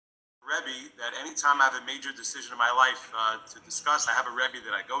Rebbe that anytime I have a major decision in my life to discuss, I have a Rebbe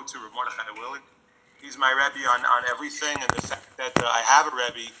that I go to, Rav Mordechai Willig. He's my Rebbe on everything, and the fact that I have a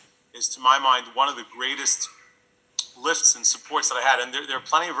Rebbe is, to my mind, one of the greatest lifts and supports that I had. And there are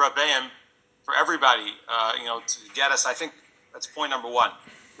plenty of Rebbeim for everybody, to get us. I think that's point number one.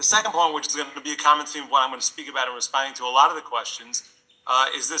 The second point, which is going to be a common theme of what I'm going to speak about in responding to a lot of the questions,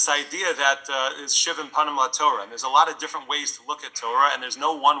 is this idea that is Shivim Panim La Torah. And there's a lot of different ways to look at Torah, and there's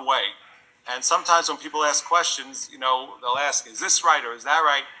no one way. And sometimes when people ask questions, they'll ask, is this right or is that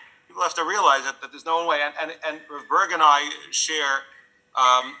right? People have to realize that there's no one way. And Rav Berg and I share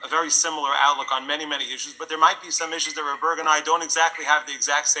a very similar outlook on many, many issues, but there might be some issues that Rav Berg and I don't exactly have the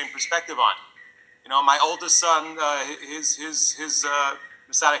exact same perspective on. My oldest son, his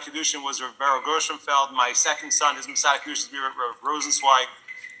Masada Kedushin was Rav Beryl Gershenfeld. My second son, his Masada Kedushin is Rav Rosenzweig.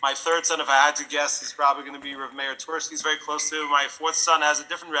 My third son, if I had to guess, is probably going to be Rav Meir Twersky. He's very close to. My fourth son has a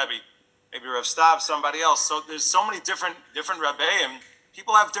different Rebbe, maybe Rav Stav, somebody else. So there's so many different Rebbeim.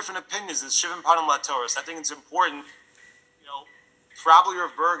 People have different opinions. It's Shivim Panim La Torah. So I think it's important. Probably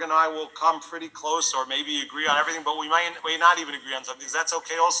Rav Berg and I will come pretty close, or maybe agree on everything, but we may not even agree on some things. That's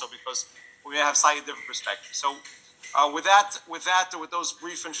okay also, because we may have slightly different perspectives. So, with those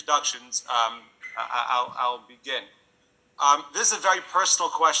brief introductions, I'll begin. This is a very personal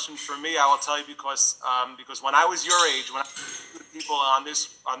question for me. I will tell you because when I was your age, when I was with people on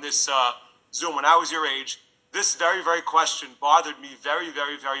this Zoom, when I was your age, this very, very question bothered me very,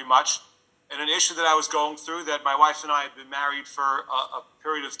 very, very much. And an issue that I was going through, that my wife and I had been married for a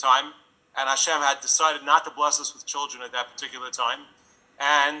period of time, and Hashem had decided not to bless us with children at that particular time.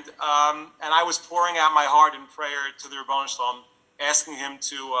 And I was pouring out my heart in prayer to the Ribono Shel Olam, asking him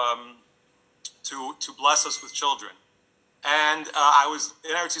to bless us with children. And I was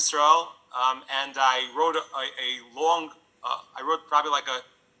in Eretz Yisrael, and I wrote a long, I wrote probably like a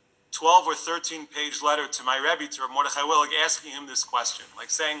 12 or 13 page letter to my Rebbe, to Rav Mordechai Willig, asking him this question,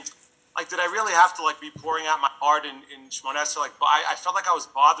 saying, did I really have to be pouring out my heart in Shmoneh Esrei? I felt like I was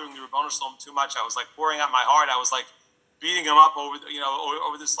bothering the Ribono Shel Olam too much. I was pouring out my heart. I was beating him up over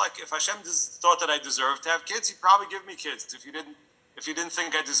this. If Hashem thought that I deserved to have kids, he'd probably give me kids. If he didn't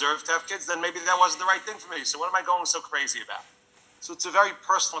think I deserved to have kids, then maybe that wasn't the right thing for me. So what am I going so crazy about? So it's a very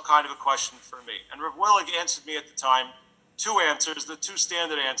personal kind of a question for me. And Rav Willig answered me at the time two answers, the two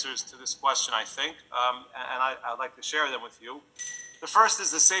standard answers to this question, I think, and I'd like to share them with you. The first is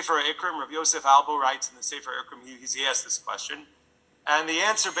the Sefer Ikrim. Rav Yosef Albo writes in the Sefer Ikrim, he asked this question. And the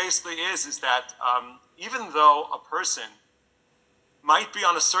answer basically is that even though a person might be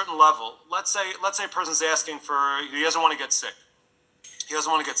on a certain level, let's say a person's asking he doesn't want to get sick. He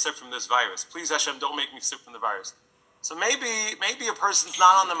doesn't want to get sick from this virus. Please, Hashem, don't make me sick from the virus. So maybe a person's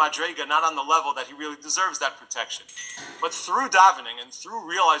not on the madrega, not on the level that he really deserves that protection. But through davening and through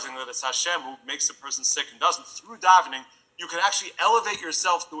realizing that it's Hashem who makes a person sick and doesn't, through davening, you can actually elevate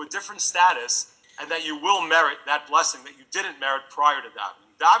yourself to a different status, and that you will merit that blessing that you didn't merit prior to davening.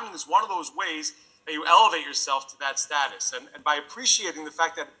 Davening is one of those ways that you elevate yourself to that status. And by appreciating the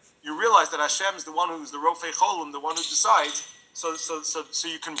fact that you realize that Hashem is the one who's the Rofei Cholim, the one who decides, so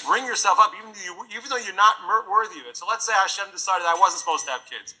you can bring yourself up, even though you're not worthy of it. So let's say Hashem decided I wasn't supposed to have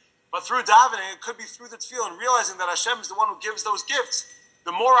kids. But through davening, it could be through the tefillah, and realizing that Hashem is the one who gives those gifts.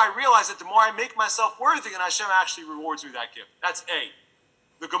 The more I realize it, the more I make myself worthy, and Hashem actually rewards me that gift. That's A.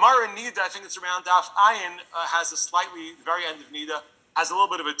 The Gemara in Nida, I think it's around Daf Ayin, has the very end of Nida, has a little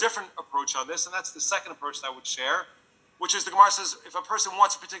bit of a different approach on this, and that's the second approach that I would share, which is the Gemara says, if a person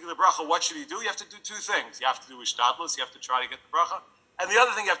wants a particular bracha, what should he do? You have to do two things. You have to do ishtadlus, you have to try to get the bracha, and the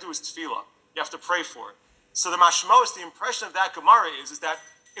other thing you have to do is tefillah. You have to pray for it. So the mashmos, the impression of that Gemara is that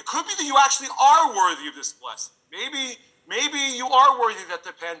it could be that you actually are worthy of this blessing. Maybe you are worthy that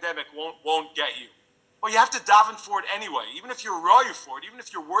the pandemic won't get you. But you have to daven for it anyway. Even if you're royu for it, even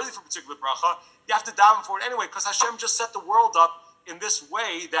if you're worthy for a particular bracha, you have to daven for it anyway, because Hashem just set the world up in this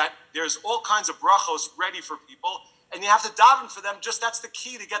way that there's all kinds of brachos ready for people, and you have to daven for them. That's the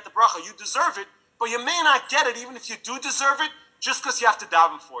key to get the bracha. You deserve it, but you may not get it even if you do deserve it, just because you have to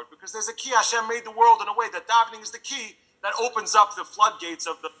daven for it. Because there's a key. Hashem made the world in a way that davening is the key that opens up the floodgates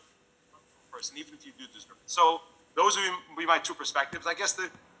of the person, even if you do deserve it. So those would be my two perspectives. I guess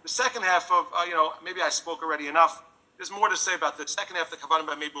the second half of, maybe I spoke already enough. There's more to say about the second half of the Kavanah,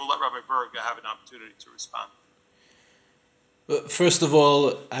 but maybe we'll let Rabbi Berg have an opportunity to respond. First of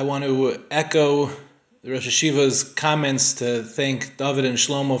all, I want to echo the Rosh Hashiva's comments to thank David and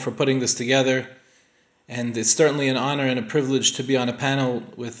Shlomo for putting this together. And it's certainly an honor and a privilege to be on a panel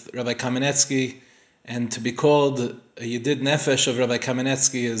with Rabbi Kamenetsky, and to be called a Yedid Nefesh of Rabbi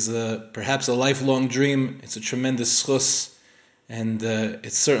Kamenetsky is perhaps a lifelong dream. It's a tremendous schus, And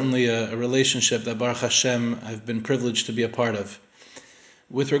it's certainly a relationship that Baruch Hashem I've been privileged to be a part of.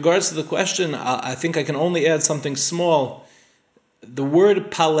 With regards to the question, I think I can only add something small. The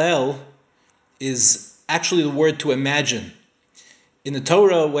word palel is actually the word to imagine. In the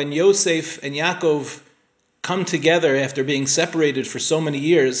Torah, when Yosef and Yaakov come together after being separated for so many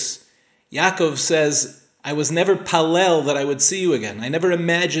years, Yaakov says, I was never palel that I would see you again. I never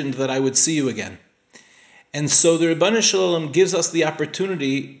imagined that I would see you again. And so the Rebbeinu Shalom gives us the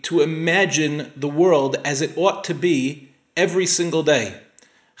opportunity to imagine the world as it ought to be every single day.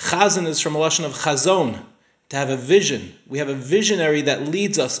 Chazan is from a lashon of chazon, to have a vision. We have a visionary that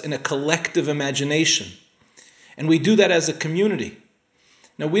leads us in a collective imagination. And we do that as a community.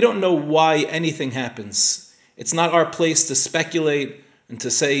 Now, we don't know why anything happens. It's not our place to speculate and to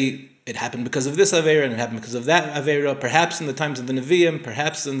say it happened because of this Aveira and it happened because of that Aveira. Perhaps in the times of the Nevi'im,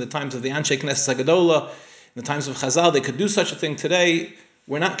 perhaps in the times of the Anshe Knesset Hagadola, in the times of Chazal, they could do such a thing today.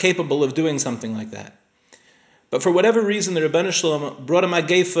 We're not capable of doing something like that. But for whatever reason, the Rebbeinu Shalom brought a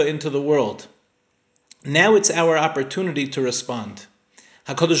Magefa into the world. Now it's our opportunity to respond.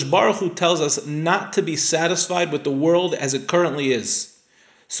 HaKadosh Baruch Hu tells us not to be satisfied with the world as it currently is.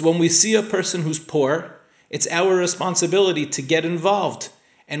 So when we see a person who's poor, it's our responsibility to get involved.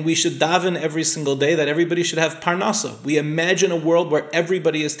 And we should daven every single day that everybody should have parnasa. We imagine a world where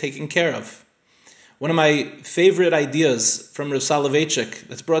everybody is taken care of. One of my favorite ideas from Rav Soloveitchik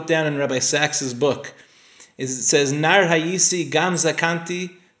that's brought down in Rabbi Sachs's book is it says, Nar hayisi gam zakanti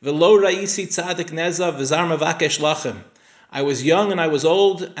velo raisi tzadik neza v'zar mavakesh lachem. I was young and I was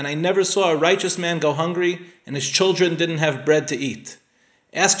old, and I never saw a righteous man go hungry, and his children didn't have bread to eat.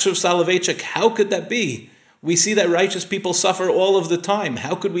 Asks Rav Soloveitchik, how could that be? We see that righteous people suffer all of the time.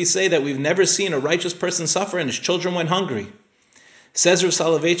 How could we say that we've never seen a righteous person suffer and his children went hungry? Says Rav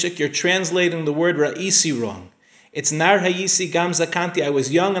Soloveitchik, you're translating the word ra'isi wrong. It's nar hayisi gam zakanti. I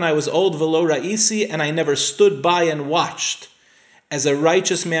was young and I was old, velo ra'isi, and I never stood by and watched as a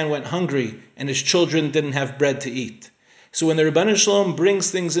righteous man went hungry and his children didn't have bread to eat. So when the Rebbeinu Shalom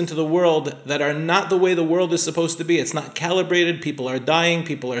brings things into the world that are not the way the world is supposed to be, it's not calibrated, people are dying,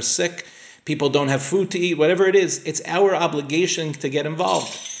 people are sick, people don't have food to eat, whatever it is, it's our obligation to get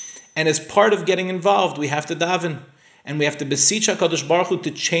involved. And as part of getting involved, we have to daven. And we have to beseech HaKadosh Baruch Hu to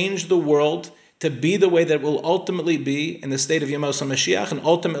change the world to be the way that it will ultimately be in the state of Yemos HaMashiach and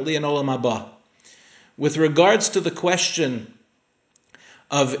ultimately in Olam Haba. With regards to the question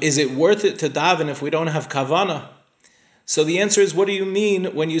of is it worth it to daven if we don't have kavanah? So the answer is, what do you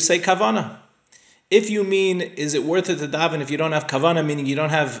mean when you say kavanah? If you mean, is it worth it to daven if you don't have kavanah, meaning you don't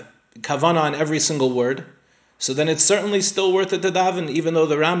have kavanah on every single word, so then it's certainly still worth it to daven, even though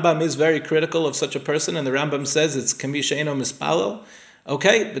the Rambam is very critical of such a person, and the Rambam says it's kami she'eno mispalel.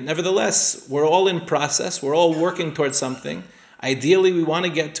 Okay, but nevertheless, we're all in process, we're all working towards something. Ideally, we want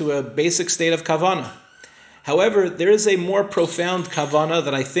to get to a basic state of kavanah. However, there is a more profound kavanah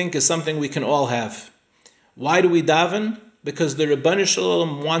that I think is something we can all have. Why do we daven? Because the Rebbeinu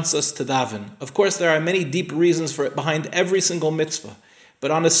Shalom wants us to daven. Of course, there are many deep reasons for it behind every single mitzvah. But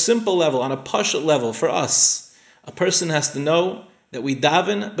on a simple level, on a pashut level, for us, a person has to know that we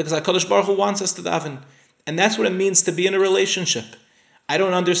daven because HaKadosh Baruch Hu wants us to daven. And that's what it means to be in a relationship. I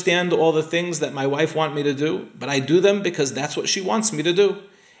don't understand all the things that my wife wants me to do, but I do them because that's what she wants me to do.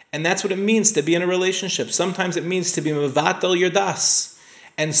 And that's what it means to be in a relationship. Sometimes it means to be mevatel your das.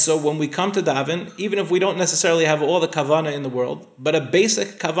 And so when we come to daven, even if we don't necessarily have all the kavanah in the world, but a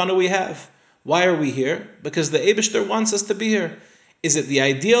basic kavanah we have. Why are we here? Because the Eibishter wants us to be here. Is it the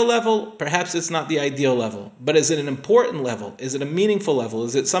ideal level? Perhaps it's not the ideal level. But is it an important level? Is it a meaningful level?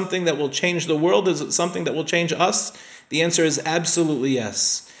 Is it something that will change the world? Is it something that will change us? The answer is absolutely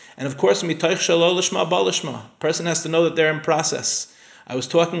yes. And of course, mitoich shelo lishma ba lishma. A person has to know that they're in process. I was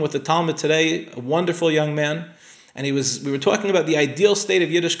talking with the Talmud today, a wonderful young man, and we were talking about the ideal state of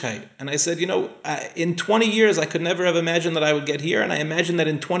Yiddishkeit. And I said, in 20 years, I could never have imagined that I would get here, and I imagine that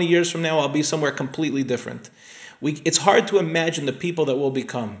in 20 years from now, I'll be somewhere completely different. It's hard to imagine the people that we'll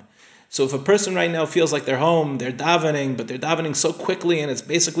become. So if a person right now feels like they're home, they're davening, but they're davening so quickly and it's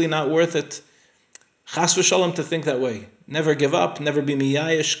basically not worth it, chas v'shalom to think that way. Never give up, never be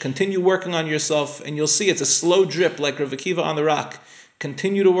miyayish, continue working on yourself, and you'll see it's a slow drip like Rav Akiva on the rock.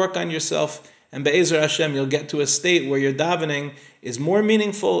 Continue to work on yourself, and Be'ezer Hashem, you'll get to a state where your davening is more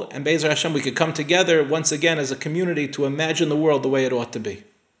meaningful, and Be'ezer Hashem, we could come together once again as a community to imagine the world the way it ought to be.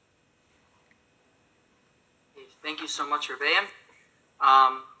 Thank you so much, Rebbeim.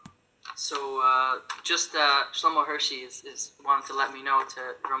 Shlomo Hershey is wanted to let me know, to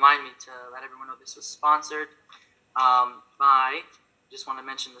remind me to let everyone know this was sponsored by, just want to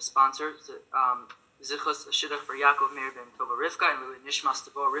mention the sponsor, Zichos Shidduch for Yaakov Meir ben Tova Rivka and Lili Nishmas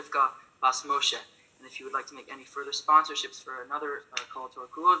Tavo Rivka Bas Moshe. And if you would like to make any further sponsorships for another Kol Torah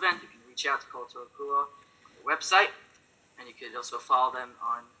Kula event, you can reach out to Kol Torah Kula on their website, and you could also follow them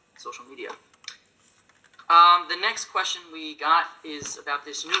on social media. The next question we got is about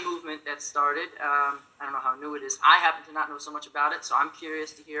this new movement that started. I don't know how new it is. I happen to not know so much about it, so I'm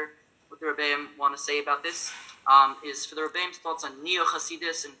curious to hear what the Rebbeim want to say about this. Is for the Rebbeim's thoughts on Neo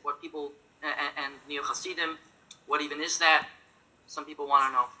Hasidus and what people and Neo Hasidim, what even is that? Some people want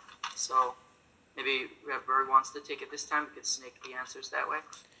to know. So maybe Reb Berg wants to take it this time. We could snake the answers that way.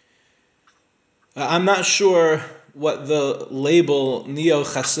 I'm not sure what the label Neo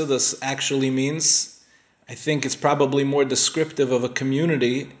Hasidus actually means. I think it's probably more descriptive of a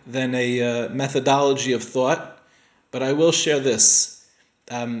community than a methodology of thought. But I will share this.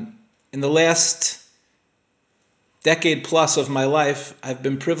 In the last decade plus of my life, I've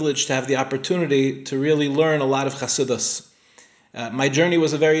been privileged to have the opportunity to really learn a lot of Hasidus. My journey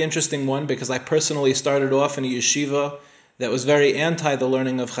was a very interesting one because I personally started off in a yeshiva that was very anti the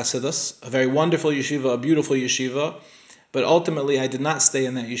learning of Hasidus, a very wonderful yeshiva, a beautiful yeshiva, but ultimately I did not stay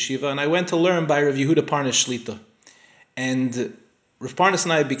in that yeshiva, and I went to learn by Rav Yehuda Parnas Shlita. And Rav Parnas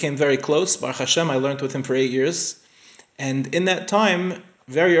and I became very close. Baruch Hashem, I learned with him for 8 years. And in that time,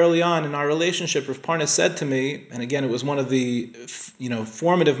 very early on in our relationship, Rav Parnas said to me, and again, it was one of the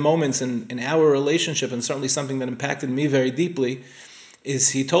formative moments in our relationship, and certainly something that impacted me very deeply, is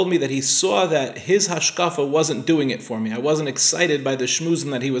he told me that he saw that his hashkafa wasn't doing it for me. I wasn't excited by the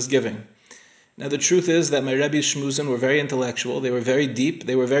shmuzin that he was giving. Now the truth is that my Rebbe's shmuzin were very intellectual, they were very deep,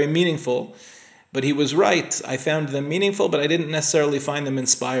 they were very meaningful, but he was right. I found them meaningful, but I didn't necessarily find them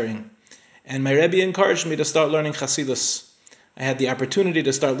inspiring. And my Rebbe encouraged me to start learning Chassidus. I had the opportunity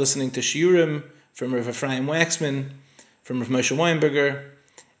to start listening to Shiurim from Rav Ephraim Waxman, from Rav Moshe Weinberger,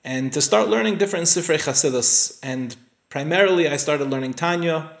 and to start learning different Sifrei Chassidus. And primarily I started learning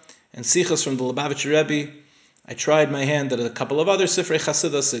Tanya and Sichos from the Lubavitcher Rebbe. I tried my hand at a couple of other Sifrei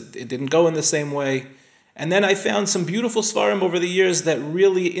Chassidus. It didn't go in the same way. And then I found some beautiful Svarim over the years that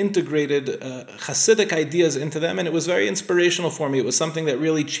really integrated Hasidic ideas into them, and it was very inspirational for me. It was something that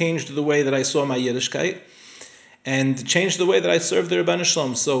really changed the way that I saw my Yiddishkeit and changed the way that I served the Rebbeinu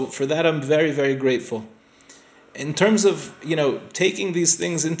Shalom. So for that, I'm very, very grateful. In terms of, taking these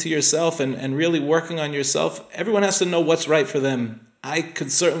things into yourself and really working on yourself, everyone has to know what's right for them. I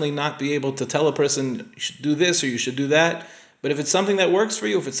could certainly not be able to tell a person, you should do this or you should do that. But if it's something that works for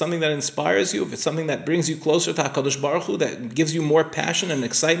you, if it's something that inspires you, if it's something that brings you closer to HaKadosh Baruch Hu, that gives you more passion and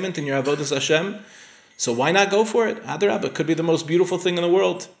excitement in your Avodas Hashem, so why not go for it? Adarabah, it could be the most beautiful thing in the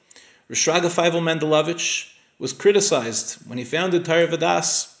world. Rosh Raga Feivel Mendelovich was criticized when he founded Torah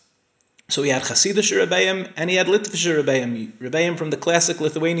Vodaas. So he had Hasidic Rebbeim and he had Litvish Rebbeim from the classic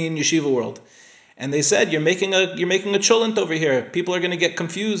Lithuanian yeshiva world. And they said, you're making a cholent over here. People are going to get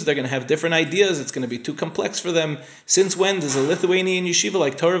confused. They're going to have different ideas. It's going to be too complex for them. Since when does a Lithuanian yeshiva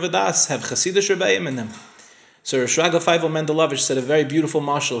like Torah Vodaas have Hasidic Rebbeim in them? So Rosh Raga Feivel Mendelovich said a very beautiful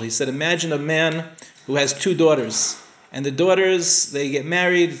mashal. He said, imagine a man who has 2 daughters. And the daughters, they get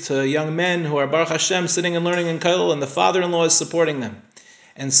married to young men who are Baruch Hashem sitting and learning in Kollel, and the father-in-law is supporting them.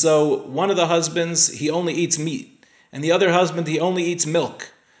 And so one of the husbands, he only eats meat. And the other husband, he only eats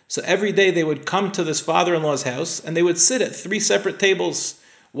milk. So every day they would come to this father-in-law's house and they would sit at 3 separate tables.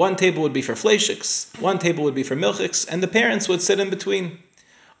 One table would be for fleishiks, one table would be for milchiks, and the parents would sit in between.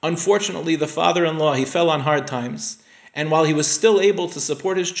 Unfortunately, the father-in-law, he fell on hard times. And while he was still able to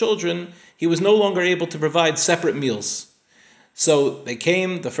support his children, he was no longer able to provide separate meals. So they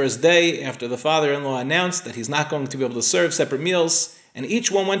came the first day after the father-in-law announced that he's not going to be able to serve separate meals, and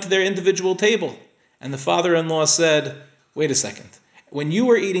each one went to their individual table. And the father-in-law said, wait a second. When you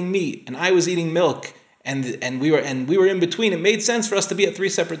were eating meat and I was eating milk and we were in between, it made sense for us to be at 3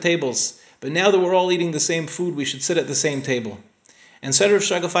 separate tables. But now that we're all eating the same food, we should sit at the same table. And said Rav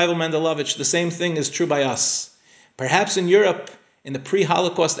Shraga Feivel Mendelovich, the same thing is true by us. Perhaps in Europe, in the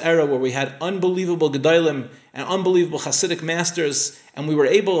pre-Holocaust era where we had unbelievable Gedolim and unbelievable Hasidic masters, and we were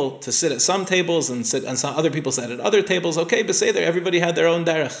able to sit at some tables and some other people sat at other tables, okay, beseder, everybody had their own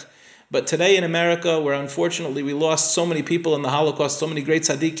derech. But today in America, where unfortunately we lost so many people in the Holocaust, so many great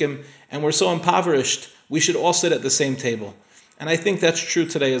tzaddikim, and we're so impoverished, we should all sit at the same table. And I think that's true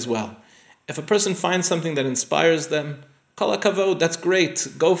today as well. If a person finds something that inspires them, kol hakavod, that's great,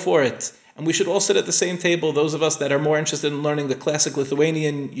 go for it. And we should all sit at the same table, those of us that are more interested in learning the classic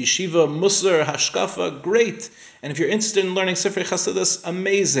Lithuanian yeshiva, Musar, Hashkafa, great. And if you're interested in learning Sifrei Chassidus,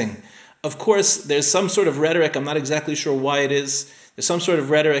 amazing. Of course, there's some sort of rhetoric, I'm not exactly sure why it is, there's some sort of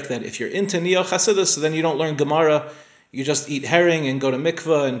rhetoric that if you're into Neo Chassidus, then you don't learn Gemara, you just eat herring and go to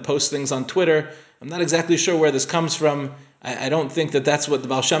mikveh and post things on Twitter. I'm not exactly sure where this comes from. I don't think that that's what the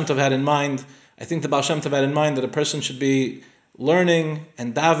Baal Shem Tov had in mind. I think the Baal Shem Tov had in mind that a person should be learning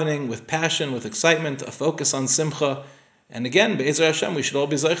and davening with passion, with excitement, a focus on simcha. And again, Be'ezer Hashem, we should all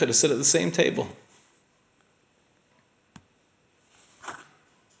be zeicher to sit at the same table.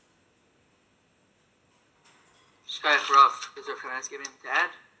 Shkayach Rav, is there Thanksgiving to add?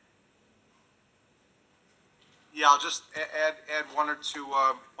 Yeah, I'll just add one or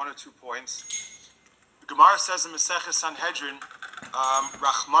two points. The Gemara says in Maseches Sanhedrin,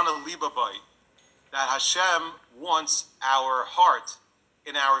 Rachmana Libabai, that Hashem wants our heart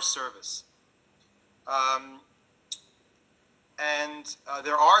in our service. And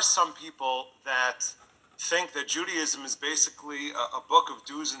there are some people that think that Judaism is basically a book of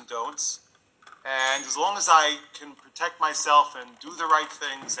do's and don'ts. And as long as I can protect myself and do the right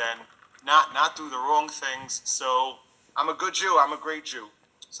things and not do the wrong things, so I'm a good Jew, I'm a great Jew.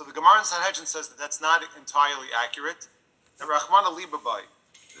 So the Gemara in Sanhedrin says that that's not entirely accurate. And Rachmana Libabai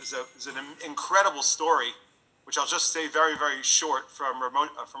is an incredible story, which I'll just say very, very short, from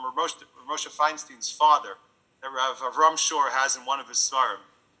Moshe Feinstein's father, that Rav Avram Shor has in one of his svarim.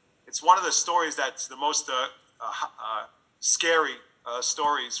 It's one of the stories that's the most scary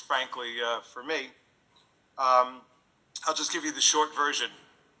stories, frankly, for me. I'll just give you the short version.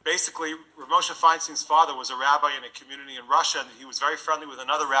 Basically, Rav Moshe Feinstein's father was a rabbi in a community in Russia, and he was very friendly with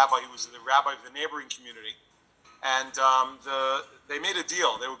another rabbi. He was the rabbi of the neighboring community. And they made a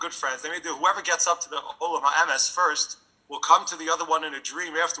deal. They were good friends. They made a deal. Whoever gets up to the Olam HaEmes first will come to the other one in a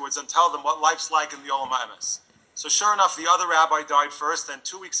dream afterwards and tell them what life's like in the Olam HaEmes. So sure enough, the other rabbi died first, and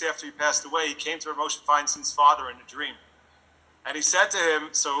 2 weeks after he passed away, he came to Rav Moshe Feinstein's father in a dream. And he said to him,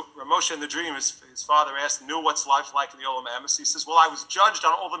 so Rav Moshe in the dream, his father knew what's life like in the Olam HaEmes. He says, well, I was judged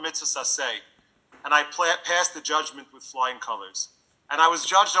on all the mitzvahs I say, and I passed the judgment with flying colors. And I was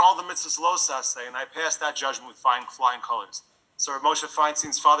judged on all the mitzvahs lo saseh, and I passed that judgment with flying colors. So Rav Moshe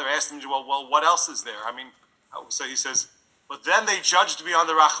Feinstein's father asked him, well, what else is there? I mean, so he says, but then they judged me on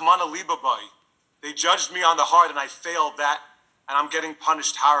the Rachmana Libabai. They judged me on the heart, and I failed that, and I'm getting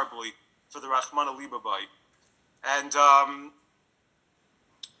punished horribly for the Rachmana Libabai. And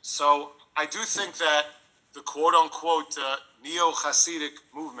so I do think that the quote-unquote neo-Hasidic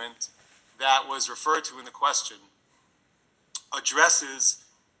movement that was referred to in the question addresses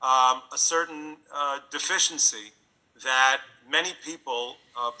a certain deficiency that many people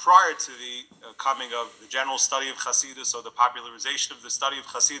prior to the coming of the general study of Hasidus, or the popularization of the study of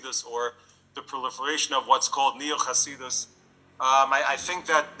Hasidus, or the proliferation of what's called neo-Hasidus, I think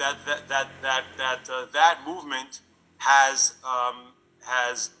that movement has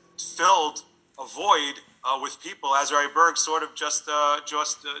filled a void with people, as Ray Berg sort of just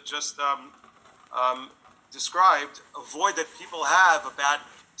described, a void that people have about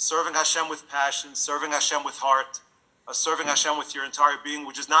serving Hashem with passion, serving Hashem with heart, serving Hashem with your entire being,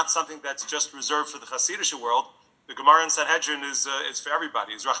 which is not something that's just reserved for the Hasidic world. The Gemara in Sanhedrin is for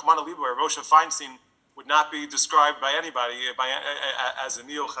everybody. Is Rachmana Libabai, Moshe Feinstein would not be described by anybody as a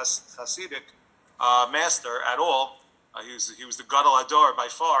neo-Hasidic master at all. He was the Gadol Ador by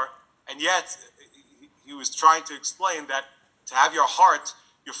far, and yet he was trying to explain that to have your heart,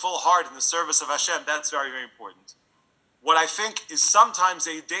 your full heart in the service of Hashem, that's very, very important. What I think is sometimes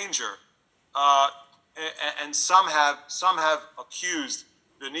a danger, and some have accused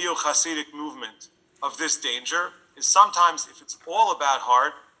the neo-Hasidic movement of this danger, is sometimes if it's all about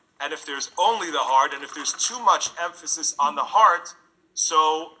heart, and if there's only the heart, and if there's too much emphasis on the heart,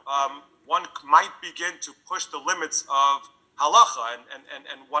 so one might begin to push the limits of halacha,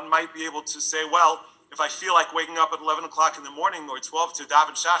 and one might be able to say, well, if I feel like waking up at 11 o'clock in the morning or 12 to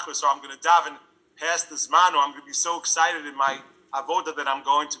daven shachris, or I'm going to daven past the zman, or I'm going to be so excited in my avoda that I'm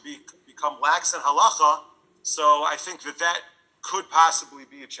going to become lax in halacha. So I think that could possibly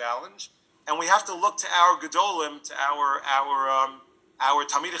be a challenge, and we have to look to our gedolim, to our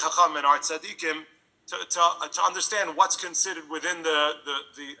Talmidei Chacham and our tzaddikim to understand what's considered within the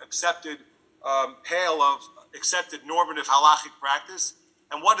accepted pale of accepted normative halachic practice,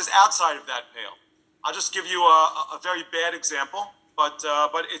 and what is outside of that pale. I'll just give you a very bad example, but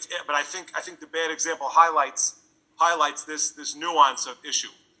I think the bad example highlights this nuance of issue.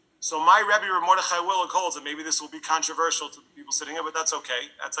 So my Rebbe Rav Mordechai Willig holds, and maybe this will be controversial to the people sitting here, but that's okay.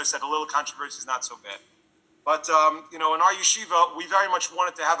 As I said, a little controversy is not so bad. But in our yeshiva, we very much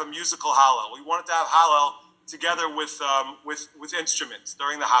wanted to have a musical Hallel. We wanted to have Hallel together with instruments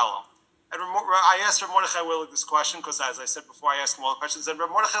during the Hallel. And I asked Rav Mordechai Willig this question because, as I said before, I asked him all the questions, and Rav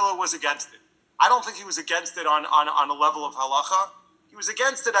Mordechai Willig was against it. I don't think he was against it on a level of halacha. He was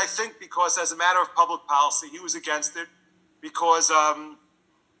against it, I think, because as a matter of public policy, he was against it because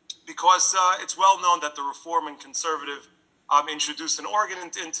because it's well known that the Reform and Conservative introduced an organ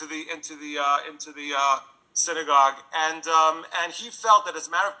into the synagogue, and he felt that as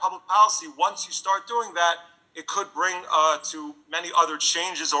a matter of public policy, once you start doing that, it could bring to many other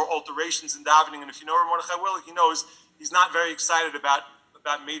changes or alterations in davening. And if you know Mordechai Willig, he knows he's not very excited about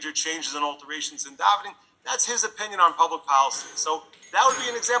major changes and alterations in davening. That's his opinion on public policy. So that would be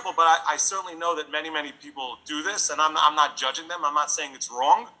an example, but I certainly know that many people do this, and I'm not judging them. I'm not saying it's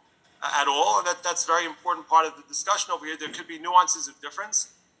wrong at all, and that's a very important part of the discussion over here. There could be nuances of difference,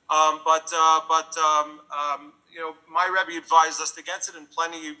 my Rebbe advised us against it, and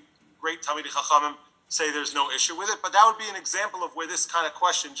plenty of great Talmidei Chachamim say there's no issue with it. But that would be an example of where this kind of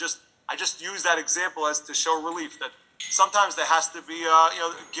question I just use that example as to show relief that sometimes there has to be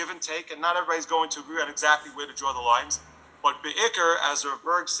give and take, and not everybody's going to agree on exactly where to draw the lines. But Be'ikr, as Rav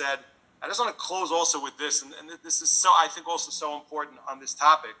Berg said, I just want to close also with this, and this is I think also so important on this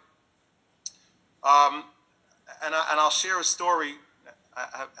topic. And I'll share a story.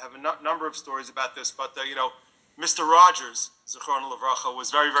 I have a number of stories about this, but Mr. Rogers, Zichron Levracha,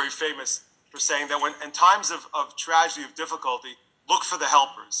 was very famous for saying that when in times of tragedy, of difficulty, look for the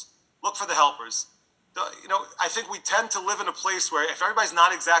helpers. Look for the helpers. I think we tend to live in a place where if everybody's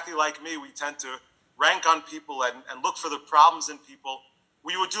not exactly like me, we tend to rank on people and look for the problems in people.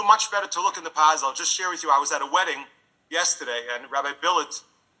 We would do much better to look in the past. I'll just share with you, I was at a wedding yesterday, and Rabbi Billet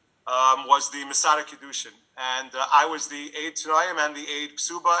was the Masada Kedushin. And I was the Eid Tzurayim and the Eid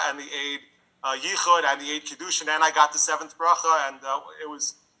Ksuba and the Eid Yichud and the Eid Kedushin, and I got the seventh bracha, and it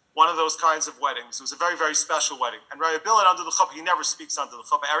was one of those kinds of weddings. It was a very special wedding. And Rabbi Billet under the chuppah, he never speaks under the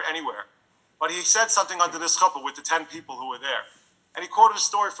chuppah anywhere. But he said something under this chuppah with the 10 people who were there. And he quoted a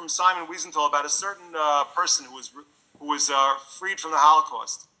story from Simon Wiesenthal about a certain person who was freed from the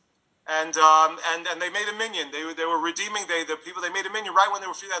Holocaust. And they made a minyan. They were redeeming the people. They made a minyan right when they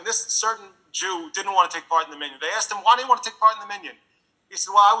were free. And this certain Jew didn't want to take part in the minyan. They asked him, "Why do you want to take part in the minyan?" He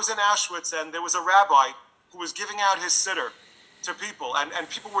said, "Well, I was in Auschwitz, and there was a rabbi who was giving out his siddur to people, and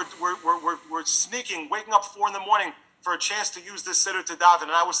people were sneaking, waking up 4 a.m. for a chance to use this siddur to daven.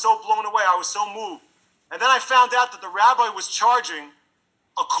 And I was so blown away. I was so moved. And then I found out that the rabbi was charging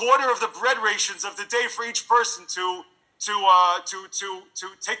a quarter of the bread rations of the day for each person to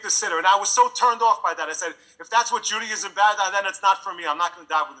take the siddur." And I was so turned off by that. I said, if that's what Judaism bad, then it's not for me. I'm not going to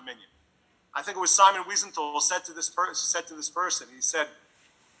dive with a minyan. I think it was Simon Wiesenthal said to this person, he said,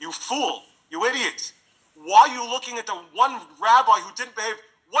 "You fool, you idiot. Why are you looking at the one rabbi who didn't behave?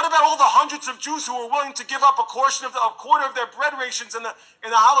 What about all the hundreds of Jews who were willing to give up a quarter of their bread rations in the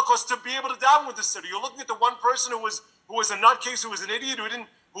Holocaust to be able to daven with the siddur? You're looking at the one person who was a nutcase, who was an idiot, who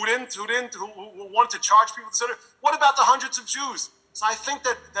wanted to charge people with the siddur. What about the hundreds of Jews?" So I think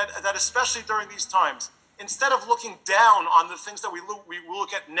that especially during these times, instead of looking down on the things that we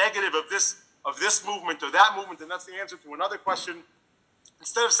look at negative of this movement or that movement, and that's the answer to another question.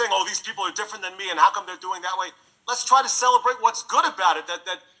 Instead of saying, "Oh, these people are different than me, and how come they're doing that way?" Let's try to celebrate what's good about it. That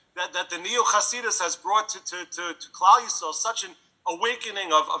the Neo Hasidus has brought to Klal Yisrael such an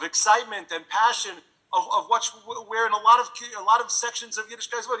awakening of excitement and passion of where in a lot of sections of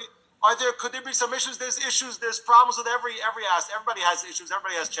Yiddishkeit. Could there be some issues? There's issues. There's problems with every aspect. Everybody has issues.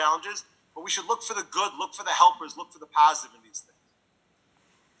 Everybody has challenges. But we should look for the good. Look for the helpers. Look for the positive in these things.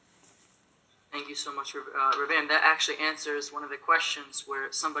 Thank you so much, Rabban. That actually answers one of the questions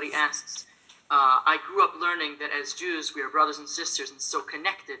where somebody asks, I grew up learning that as Jews, we are brothers and sisters and so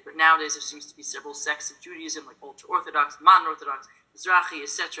connected, but nowadays there seems to be several sects of Judaism, like ultra-Orthodox, modern Orthodox, Mizrahi,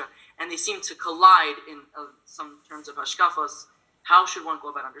 etc., and they seem to collide in some terms of hashkafas. How should one go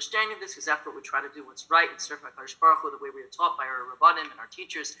about understanding this? Because after what we try to do what's right and serve HaKadosh Baruch Hu the way we are taught by our Rabbanim and our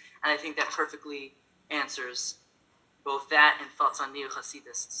teachers, and I think that perfectly answers both that and thoughts on Neo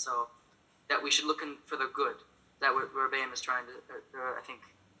Hasidus. So that we should look for the good. That what Rabbeim is trying to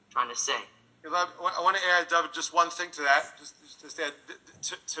say. If I want to add, David, just one thing to that. Just add,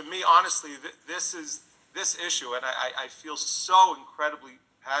 to me, honestly, this issue, and I feel so incredibly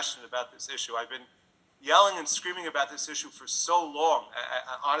passionate about this issue. I've been yelling and screaming about this issue for so long.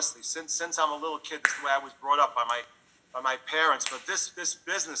 Honestly, since I'm a little kid, this is the way I was brought up by my parents. But this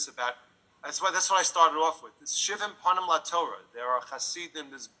business about that's what I started off with. This Shivim Panim La Torah. There are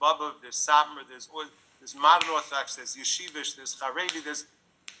Hasidim, there's Babov, there's Satmar, there's modern Orthodox, there's Yeshivish, there's Haredi,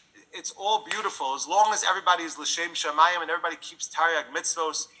 it's all beautiful. As long as everybody is L'Shem Shamayim and everybody keeps Taryag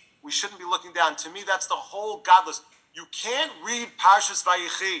Mitzvos, we shouldn't be looking down. To me, that's the whole godless. You can't read Parshas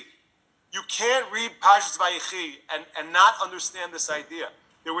Vayechi. You can't read Parshas Vayechi and not understand this idea.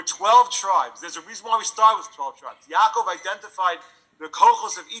 There were 12 tribes. There's a reason why we start with 12 tribes. Yaakov identified the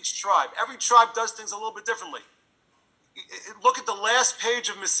kochos of each tribe. Every tribe does things a little bit differently. Look at the last page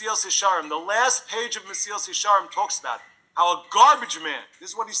of Mesilas Yesharim. The last page of Mesilas Yesharim talks about how a garbage man, this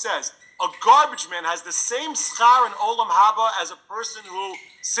is what he says, a garbage man has the same schar in Olam Haba as a person who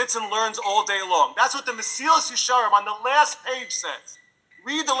sits and learns all day long. That's what the Mesilas Yesharim on the last page says.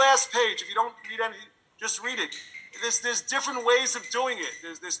 Read the last page. If you don't read anything, just read it. There's different ways of doing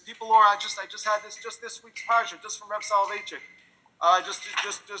it. There's people who are, I just had this just this week's parsha, just from Reb Soloveitchik. I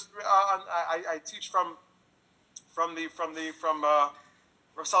teach from Rav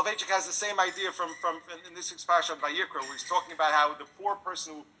Soloveitchik has the same idea from in this week's parsha by Yikra, where he's talking about how the poor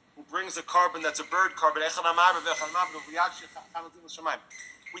person who brings a carbon that's a bird carbon.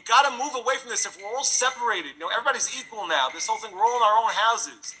 We got to move away from this. If we're all separated, everybody's equal now. This whole thing, we're all in our own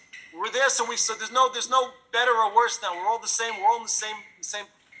houses. We're there, so there's no better or worse now. We're all the same. We're all in the same.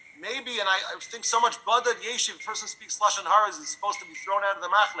 Maybe, and I think so much Badad Yeshiv, the person who speaks Lashon Hara is supposed to be thrown out of the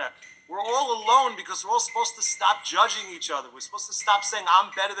Machna. We're all alone because we're all supposed to stop judging each other. We're supposed to stop saying,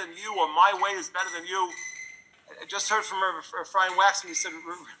 I'm better than you, or my way is better than you. I just heard from Ephraim Waxman, he said,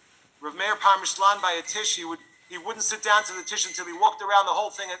 Rav Meir Parmishlan by a tish, he wouldn't sit down to the tish until he walked around the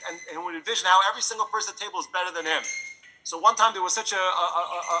whole thing and would envision how every single person at the table is better than him. So one time there was such a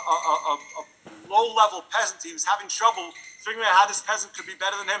low-level peasant, he was having trouble figuring out how this peasant could be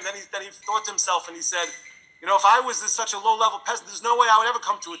better than him. Then he thought to himself and he said, if I was such a low-level peasant, there's no way I would ever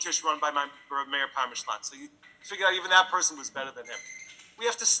come to a tish run by my Mayor Parmishlan. So he figured out even that person was better than him. We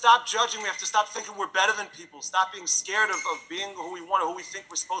have to stop judging. We have to stop thinking we're better than people. Stop being scared of being who we want or who we think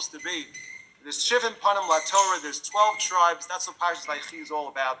we're supposed to be. There's Shivim Panim La Torah. There's 12 tribes. That's what Parshas Vayechi is all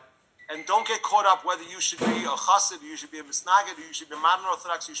about. And don't get caught up whether you should be a chassid, you should be a misnagid, you should be a modern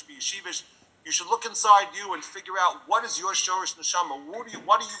Orthodox, you should be yeshivish. You should look inside you and figure out what is your shorish neshama.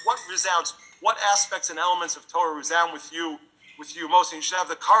 What resounds? What aspects and elements of Torah resound with you most? And you should have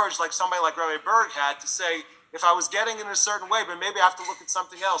the courage, like somebody like Rabbi Berg had, to say, if I was getting in a certain way, but maybe I have to look at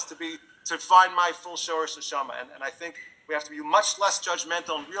something else to find my full shorish neshama. And I think we have to be much less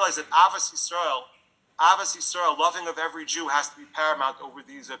judgmental and realize that Avas Yisrael, loving of every Jew, has to be paramount over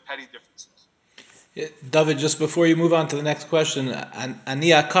these petty differences. David, just before you move on to the next question, Ani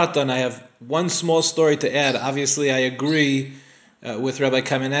Akatan, I have one small story to add. Obviously, I agree with Rabbi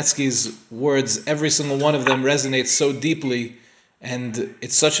Kamenetsky's words. Every single one of them resonates so deeply, and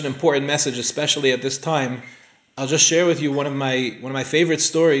it's such an important message, especially at this time. I'll just share with you one of my favorite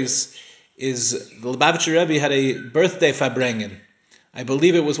stories. Is the Lubavitcher Rebbe had a birthday farbrengen. I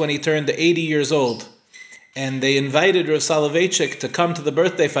believe it was when he turned 80 years old. And they invited Rav Soloveitchik to come to the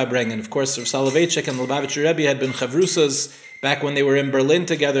birthday farbrengen. Of course, Rav Soloveitchik and the Lubavitcher Rebbe had been chavrusas back when they were in Berlin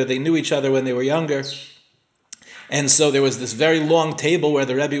together. They knew each other when they were younger. And so there was this very long table where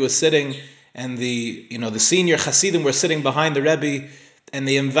the Rebbe was sitting, and the senior Hasidim were sitting behind the Rebbe, and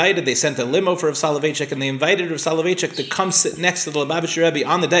they sent a limo for Rav Soloveitchik, and they invited Rav Soloveitchik to come sit next to the Lubavitcher Rebbe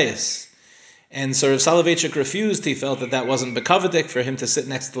on the dais. And so Rav Soloveitchik refused. He felt that wasn't bekavadik for him to sit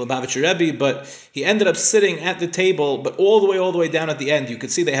next to the Lubavitcher Rebbe, but he ended up sitting at the table, but all the way down at the end. You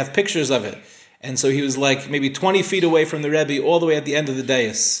could see they have pictures of it. And so he was like maybe 20 feet away from the Rebbe, all the way at the end of the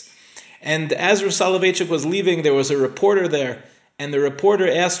dais. And as Rav Soloveitchik was leaving, there was a reporter there, and the reporter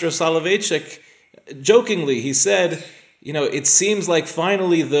asked Rav Soloveitchik, jokingly, he said, it seems like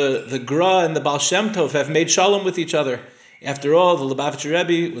finally the Gra and the Baal Shem Tov have made shalom with each other. After all, the Lubavitcher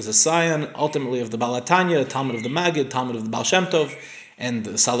Rebbe was a scion, ultimately of the Baal HaTanya, Talmud of the Maggid, Talmud of the Baal Shem Tov, and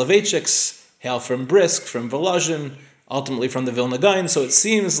the Soloveitchiks hail from Brisk, from Volozhin, ultimately from the Vilna Gaon. So it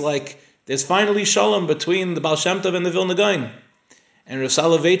seems like there's finally shalom between the Baal Shem Tov and the Vilna Gaon. And Rav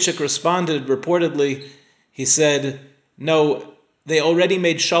Soloveitchik responded, reportedly, he said, no, they already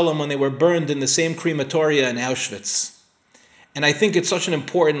made shalom when they were burned in the same crematoria in Auschwitz. And I think it's such an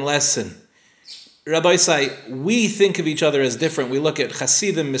important lesson. Rabbi Isai, we think of each other as different. We look at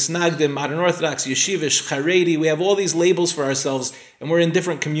Hasidim, Misnagdim, Modern Orthodox, Yeshivish, Haredi. We have all these labels for ourselves, and we're in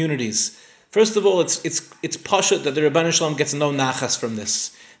different communities. First of all, it's pashut that the Rebbeinu Shalom gets no nachas from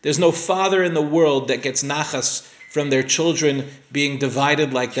this. There's no father in the world that gets nachas from their children being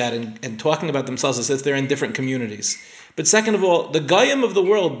divided like that and talking about themselves as if they're in different communities. But second of all, the Goyim of the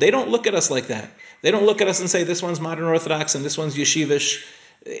world, they don't look at us like that. They don't look at us and say, this one's Modern Orthodox and this one's Yeshivish.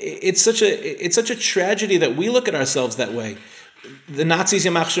 It's such a tragedy that we look at ourselves that way. The Nazis,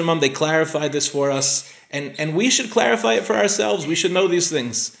 Yamach Shemam, they clarified this for us, and we should clarify it for ourselves. We should know these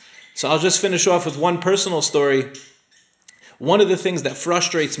things. So I'll just finish off with one personal story. One of the things that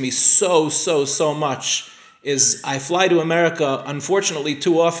frustrates me so much is I fly to America, unfortunately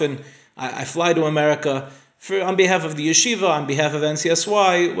too often, I fly to America on behalf of the yeshiva, on behalf of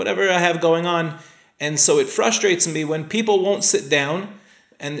NCSY, whatever I have going on, and so it frustrates me when people won't sit down.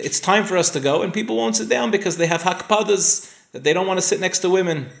 and it's time for us to go, and people won't sit down because they have hakpadas, that they don't want to sit next to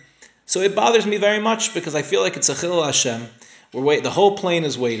women. So it bothers me very much because I feel like it's a chilul Hashem. The whole plane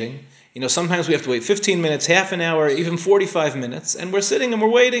is waiting. Sometimes we have to wait 15 minutes, half an hour, even 45 minutes, and we're sitting and we're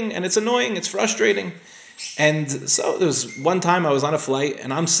waiting, and it's annoying, it's frustrating. And so there was one time I was on a flight,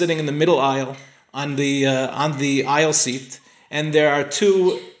 and I'm sitting in the middle aisle on the aisle seat, and there are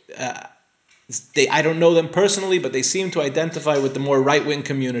two. I don't know them personally, but they seem to identify with the more right-wing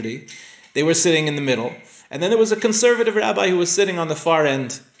community. They were sitting in the middle, and then there was a conservative rabbi who was sitting on the far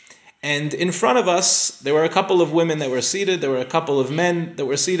end. And in front of us, there were a couple of women that were seated, there were a couple of men that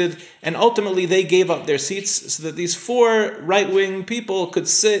were seated, and ultimately they gave up their seats so that these four right-wing people could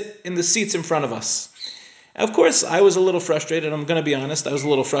sit in the seats in front of us. Of course, I was a little frustrated, I'm going to be honest, I was a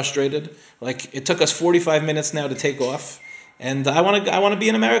little frustrated. Like, it took us 45 minutes now to take off, and I want to be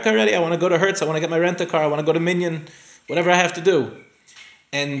in America already, I want to go to Hertz, I want to get my rent-a-car, I want to go to Minyan, whatever I have to do.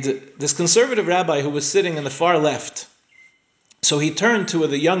 And this conservative rabbi who was sitting in the far left, so he turned to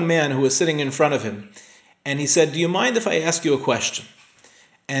the young man who was sitting in front of him, and he said, "Do you mind if I ask you a question?"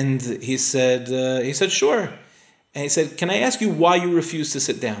 And he said, "Sure." And he said, "Can I ask you why you refuse to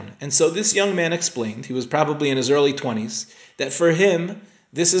sit down?" And so this young man explained, he was probably in his early 20s, that for him,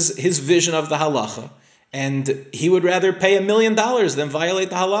 this is his vision of the halacha, and he would rather pay $1 million than violate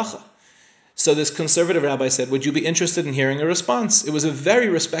the halacha. So this conservative rabbi said, "Would you be interested in hearing a response?" It was a very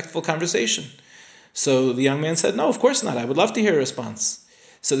respectful conversation. So the young man said, "No, of course not. I would love to hear a response."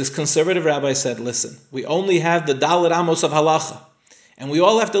 So this conservative rabbi said, "Listen, we only have the Dalet Amos of halacha, and we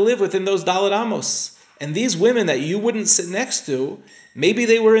all have to live within those Dalet Amos. And these women that you wouldn't sit next to, maybe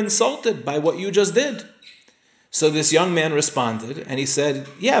they were insulted by what you just did." So this young man responded, and he said,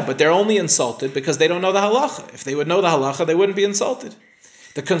 "Yeah, but they're only insulted because they don't know the halacha. If they would know the halacha, they wouldn't be insulted."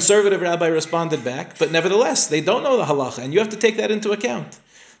 The conservative rabbi responded back, "But nevertheless, they don't know the halacha, and you have to take that into account."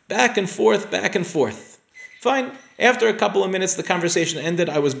 Back and forth, back and forth. Fine. After a couple of minutes, the conversation ended.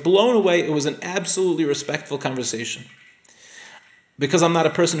 I was blown away. It was an absolutely respectful conversation. Because I'm not a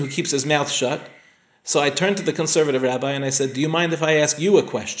person who keeps his mouth shut, so I turned to the conservative rabbi and I said, "Do you mind if I ask you a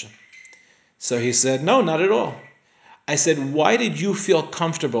question?" So he said, "No, not at all." I said, "Why did you feel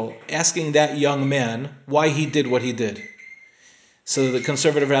comfortable asking that young man why he did what he did?" So the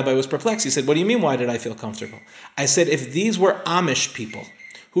conservative rabbi was perplexed. He said, "What do you mean, why did I feel comfortable?" I said, "If these were Amish people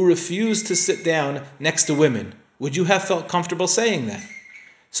who refused to sit down next to women, would you have felt comfortable saying that?"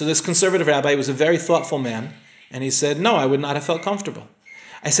 So this conservative rabbi was a very thoughtful man, and he said, "No, I would not have felt comfortable."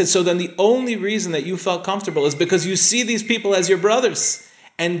 I said, "So then the only reason that you felt comfortable is because you see these people as your brothers,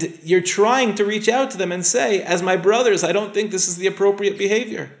 and you're trying to reach out to them and say, as my brothers, I don't think this is the appropriate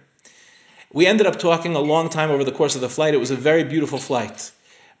behavior." We ended up talking a long time over the course of the flight. It was a very beautiful flight.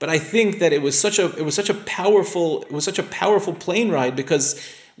 But I think that it was such a powerful plane ride, because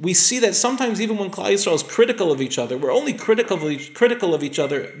we see that sometimes even when Klal Yisrael is critical of each other, we're only critical of each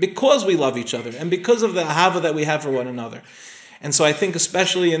other because we love each other and because of the ahava that we have for one another. And so I think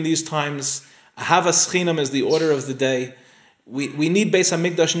especially in these times, ahavas chinam is the order of the day. We need Beis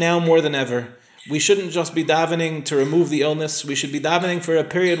Hamikdash now more than ever. We shouldn't just be davening to remove the illness. We should be davening for a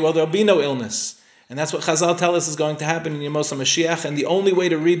period where there'll be no illness. And that's what Chazal tell us is going to happen in Yemos HaMashiach. And the only way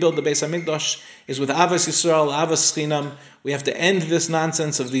to rebuild the Beis Hamikdash is with Avos Yisrael, Avos Chinam. We have to end this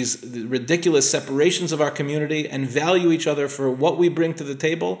nonsense of these ridiculous separations of our community and value each other for what we bring to the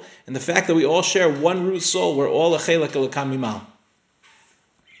table. And the fact that we all share one root soul, we're all a chelek elokam mimal.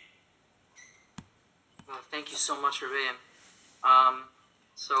 Well, thank you so much, Rebbeim.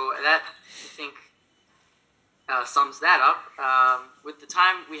 So that, I think, sums that up. With the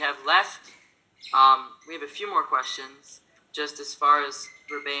time we have left, we have a few more questions, just as far as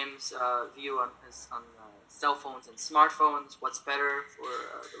Rebbeim's view on cell phones and smartphones. What's better for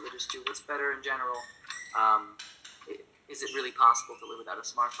the religious Jew? What's better in general? Is it really possible to live without a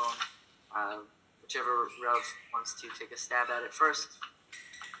smartphone? Whichever Rev wants to take a stab at it first.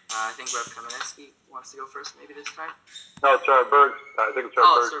 I think Rev Kamenetsky wants to go first maybe this time. No, it's Berg's. I think it's Berg's.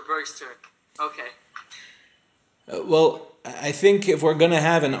 Oh, it's Berg's turn. Okay. Well, I think if we're going to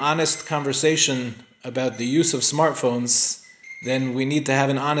have an honest conversation about the use of smartphones, then we need to have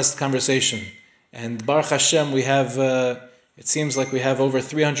an honest conversation. And Baruch Hashem, we have, it seems like we have over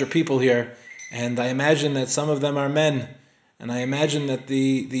 300 people here, and I imagine that some of them are men. And I imagine that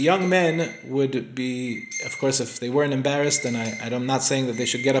the young men would be, of course, if they weren't embarrassed, and I'm not saying that they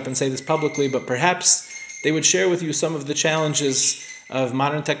should get up and say this publicly, but perhaps they would share with you some of the challenges of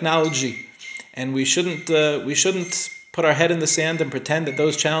modern technology. And we shouldn't put our head in the sand and pretend that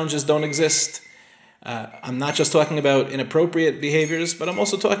those challenges don't exist. I'm not just talking about inappropriate behaviors, but I'm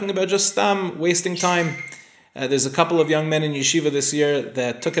also talking about just wasting time. There's a couple of young men in yeshiva this year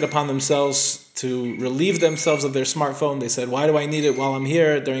that took it upon themselves to relieve themselves of their smartphone. They said, why do I need it while I'm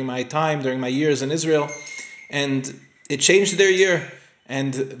here during my years in Israel? And it changed their year.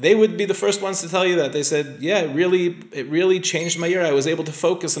 And they would be the first ones to tell you that. They said, yeah, it really changed my year. I was able to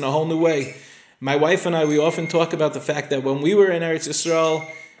focus in a whole new way. My wife and I, we often talk about the fact that when we were in Eretz Yisrael,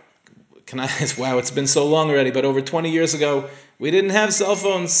 wow, it's been so long already, but over 20 years ago, we didn't have cell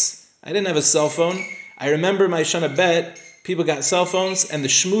phones. I didn't have a cell phone. I remember my Shana Bet, people got cell phones, and the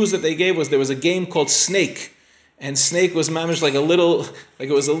shmooze that they gave was there was a game called Snake. And Snake was mamish like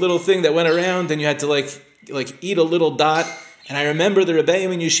it was a little thing that went around, and you had to like eat a little dot. And I remember the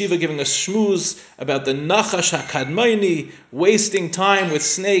Rebbeim in Yeshiva giving a shmooze about the Nachash HaKadmaini, wasting time with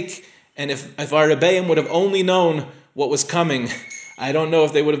Snake. And if our Rebbeim would have only known what was coming, I don't know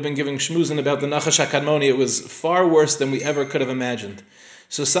if they would have been giving shmoozin about the Nachash HaKadmoni. It was far worse than we ever could have imagined.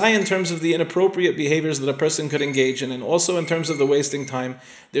 So say in terms of the inappropriate behaviors that a person could engage in, and also in terms of the wasting time,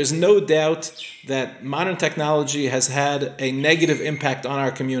 there's no doubt that modern technology has had a negative impact on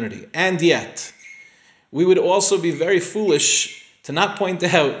our community. And yet, we would also be very foolish to not point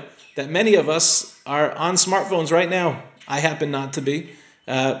out that many of us are on smartphones right now. I happen not to be,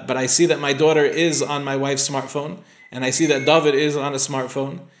 but I see that my daughter is on my wife's smartphone, and I see that David is on a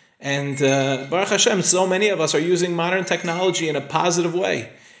smartphone. And Baruch Hashem, so many of us are using modern technology in a positive way.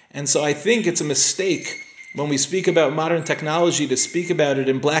 And so I think it's a mistake when we speak about modern technology to speak about it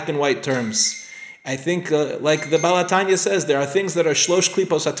in black and white terms. I think, like the Baal HaTanya says, there are things that are shlosh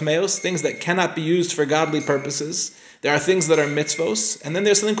klipos atmeos, things that cannot be used for godly purposes. There are things that are mitzvos. And then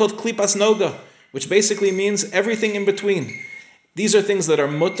there's something called klipas noga, which basically means everything in between. These are things that are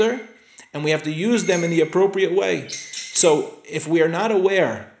mutter, and we have to use them in the appropriate way. So if we are not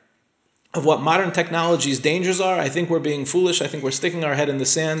aware of what modern technology's dangers are, I think we're being foolish, I think we're sticking our head in the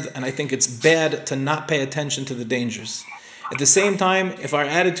sand, and I think it's bad to not pay attention to the dangers. At the same time, if our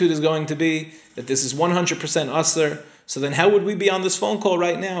attitude is going to be that this is 100% usr, so then how would we be on this phone call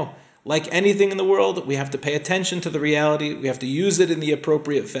right now? Like anything in the world, we have to pay attention to the reality, we have to use it in the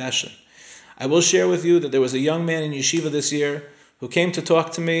appropriate fashion. I will share with you that there was a young man in yeshiva this year who came to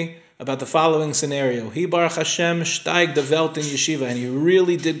talk to me about the following scenario. He, Baruch Hashem, steig the Welt in yeshiva, and he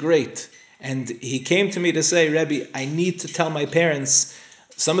really did great. And he came to me to say, Rebbe, I need to tell my parents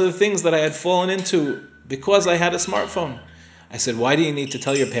some of the things that I had fallen into because I had a smartphone. I said, why do you need to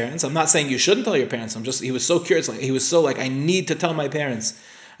tell your parents? I'm not saying you shouldn't tell your parents. He was so curious. I need to tell my parents.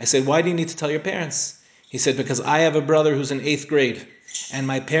 I said, why do you need to tell your parents? He said, because I have a brother who's in 8th grade. And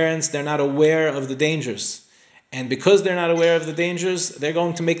my parents, they're not aware of the dangers. And because they're not aware of the dangers, they're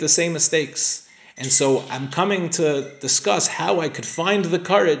going to make the same mistakes. And so I'm coming to discuss how I could find the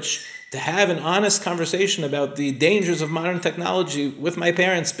courage to have an honest conversation about the dangers of modern technology with my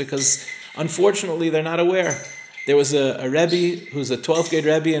parents, because unfortunately they're not aware. There was a Rebbe who's a 12th grade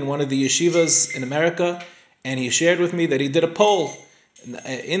Rebbe in one of the yeshivas in America, and he shared with me that he did a poll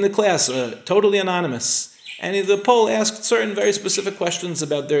in the class, totally anonymous. And the poll asked certain very specific questions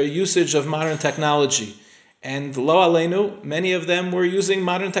about their usage of modern technology. And lo aleinu, many of them were using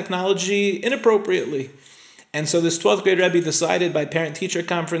modern technology inappropriately. And so this 12th grade Rebbe decided by parent-teacher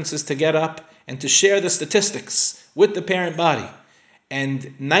conferences to get up and to share the statistics with the parent body. And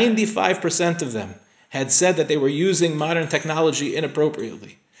 95% of them had said that they were using modern technology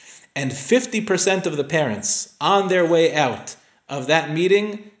inappropriately. And 50% of the parents, on their way out of that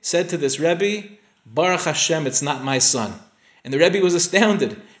meeting, said to this Rebbe, Baruch Hashem, it's not my son. And the Rebbe was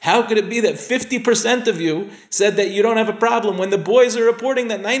astounded. How could it be that 50% of you said that you don't have a problem when the boys are reporting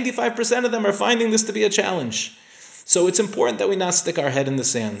that 95% of them are finding this to be a challenge? So it's important that we not stick our head in the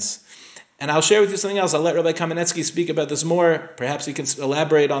sands. And I'll share with you something else. I'll let Rabbi Kamenetsky speak about this more. Perhaps he can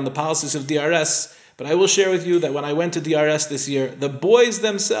elaborate on the policies of DRS. But I will share with you that when I went to DRS this year, the boys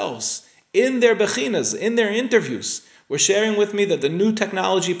themselves, in their bechinas, in their interviews, were sharing with me that the new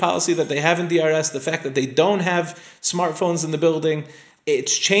technology policy that they have in DRS, the fact that they don't have smartphones in the building,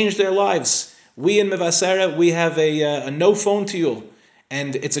 it's changed their lives. We in Mevasera, we have a no phone tiyul,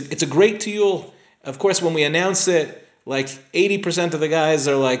 and it's a great tiyul. Of course, when we announce it, like 80% of the guys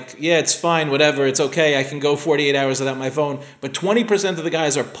are like, yeah, it's fine, whatever, it's okay, I can go 48 hours without my phone. But 20% of the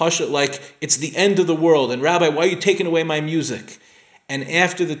guys are pashut like it's the end of the world. And Rabbi, why are you taking away my music? And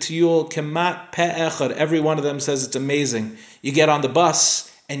after the tiyul, kemat pe'echad, every one of them says it's amazing. You get on the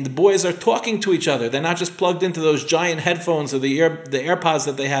bus, and the boys are talking to each other. They're not just plugged into those giant headphones or the AirPods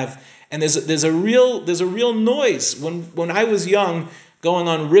that they have. And there's a real noise. When I was young, going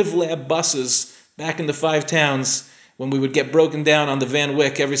on RivLab buses back in the 5 towns, when we would get broken down on the Van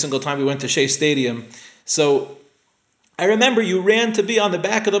Wyck every single time we went to Shea Stadium. So I remember you ran to be on the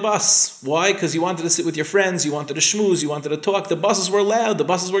back of the bus. Why? Because you wanted to sit with your friends, you wanted to schmooze, you wanted to talk. The buses were loud, the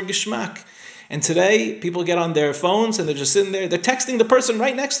buses were geschmack. And today, people get on their phones and they're just sitting there, they're texting the person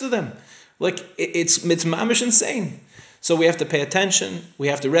right next to them. Like, it's mamish insane. So we have to pay attention. We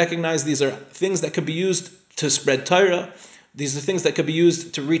have to recognize these are things that could be used to spread Torah. These are things that could be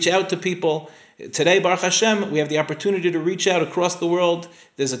used to reach out to people. Today, Baruch Hashem, we have the opportunity to reach out across the world.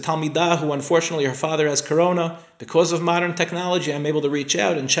 There's a Talmidah who, unfortunately, her father has corona. Because of modern technology, I'm able to reach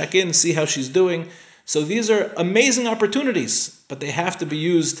out and check in, see how she's doing. So these are amazing opportunities, but they have to be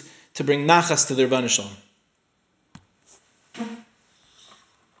used to bring nachas to their Rebbeinu Shalom.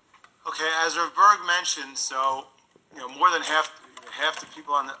 Okay, as Rav Berg mentioned, so more than half the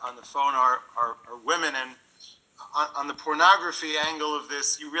people on the phone are women, and on the pornography angle of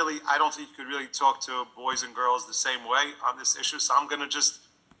this, I don't think you could really talk to boys and girls the same way on this issue. So I'm going to just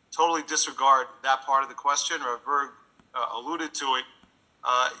totally disregard that part of the question. Rav Berg alluded to it.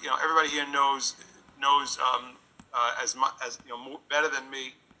 Everybody here knows as much as better than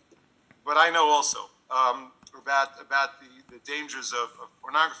me, but I know also about the dangers of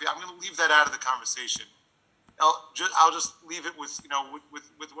pornography. I'm going to leave that out of the conversation. I'll just leave it with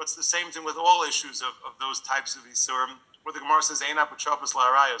with what's the same thing with all issues of those types of isurim. Where the Gemara says "Ein apotropos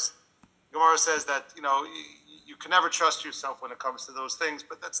la'arayos." The Gemara says that you can never trust yourself when it comes to those things.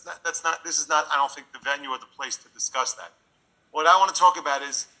 But this is not, I don't think, the venue or the place to discuss that. What I want to talk about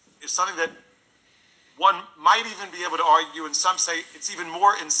is something that one might even be able to argue, and some say it's even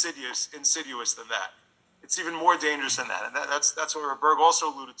more insidious than that. It's even more dangerous than that, and that's what Berg also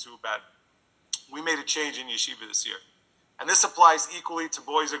alluded to about. We made a change in yeshiva this year. And this applies equally to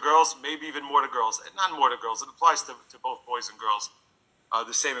boys and girls, maybe even more to girls. Not more to girls, it applies to both boys and girls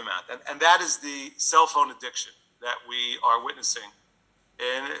the same amount. And that is the cell phone addiction that we are witnessing,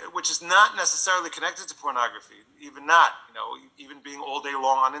 which is not necessarily connected to pornography, even not, even being all day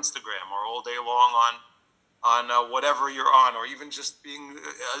long on Instagram or all day long on whatever you're on, or even just being,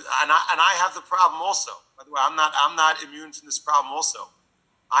 and I have the problem also. By the way, I'm not immune from this problem also.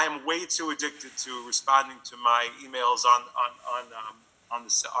 I am way too addicted to responding to my emails on the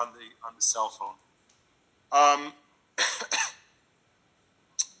cell phone.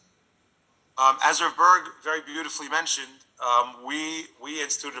 As Rav Berg very beautifully mentioned, we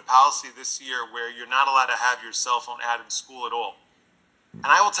instituted a policy this year where you're not allowed to have your cell phone out in school at all. And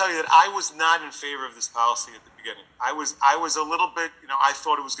I will tell you that I was not in favor of this policy at the beginning. I was a little bit, I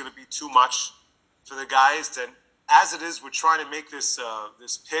thought it was going to be too much for the guys. And as it is, we're trying to make this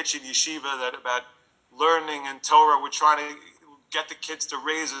this pitch in yeshiva that about learning and Torah. We're trying to get the kids to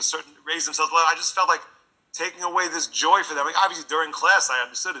raise themselves. I just felt like taking away this joy for them. Like, obviously, during class, I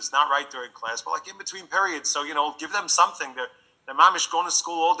understood it's not right during class, but like in between periods. So give them something. They're mamish going to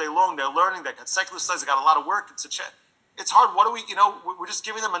school all day long. They're learning. They got secular studies. They got a lot of work. It's hard. What do we? We're just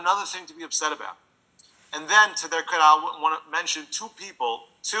giving them another thing to be upset about. And then, to their credit, I want to mention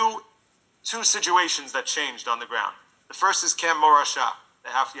two situations that changed on the ground. The first is Camp Morasha.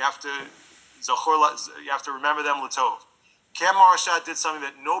 You have to remember them Latov. Camp Morasha did something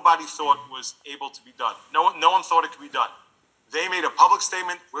that nobody thought was able to be done. No one thought it could be done. They made a public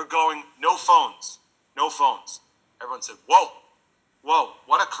statement. We're going no phones, no phones. Everyone said, "Whoa,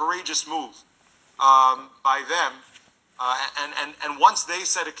 what a courageous move by them." And once they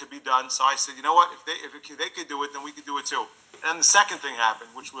said it could be done, so I said, you know what? If they could do it, then we could do it too. And then the second thing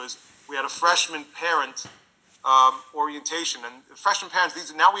happened, which was we had a freshman parent orientation, and freshman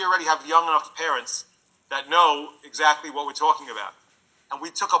parents. Now we already have young enough parents that know exactly what we're talking about. And we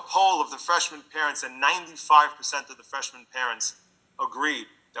took a poll of the freshman parents, and 95% of the freshman parents agreed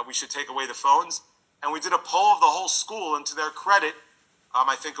that we should take away the phones. And we did a poll of the whole school, and to their credit,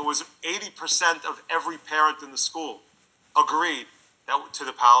 I think it was 80% of every parent in the school agreed to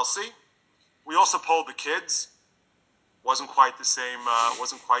the policy. We also polled the kids. Wasn't quite the same.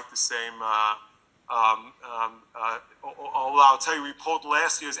 Although I'll tell you, we polled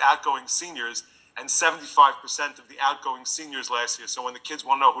last year's outgoing seniors, and 75% of the outgoing seniors last year. So when the kids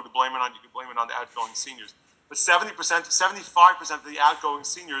want to know who to blame it on, you can blame it on the outgoing seniors. But 75% of the outgoing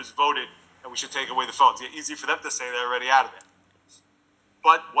seniors voted that we should take away the phones. Yeah, easy for them to say, they're already out of there.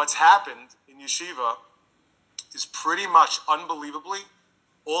 But what's happened in yeshiva is pretty much unbelievably,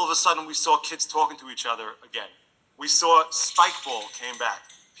 all of a sudden we saw kids talking to each other again. We saw spike ball came back.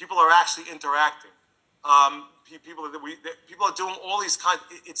 People are actually interacting. People are doing all these kinds.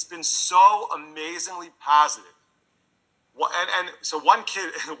 It's been so amazingly positive. And so one of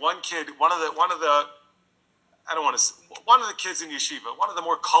the I don't want to. One of the kids in yeshiva, one of the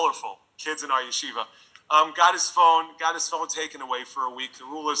more colorful kids in our yeshiva, got his phone taken away for a week. The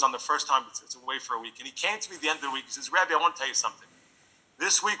rule is on the first time it's away for a week. And he came to me at the end of the week. He says, Rabbi, I want to tell you something.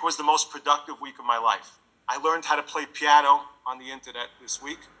 This week was the most productive week of my life. I learned how to play piano on the internet this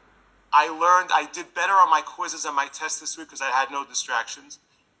week. I did better on my quizzes and my tests this week because I had no distractions.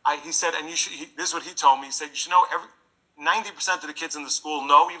 He said, and this is what he told me. He said, you should know 90% of the kids in the school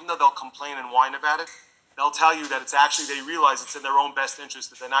know, even though they'll complain and whine about it, they'll tell you that it's actually, they realize it's in their own best interest,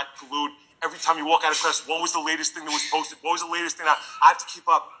 that they're not glued. Every time you walk out of class, what was the latest thing that was posted? What was the latest thing that I have to keep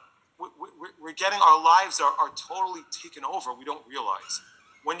up? We're getting, our lives are totally taken over. We don't realize.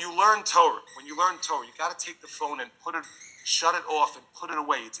 When you learn Torah, you got to take the phone and shut it off and put it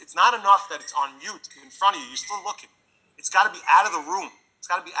away. It's not enough that it's on mute in front of you. You're still looking. It's got to be out of the room. It's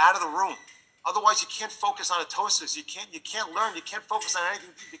got to be out of the room. Otherwise, you can't focus on a tosis. You can't learn. You can't focus on anything.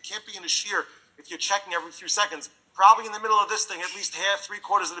 You can't be in a shear if you're checking every few seconds. Probably in the middle of this thing, at least half,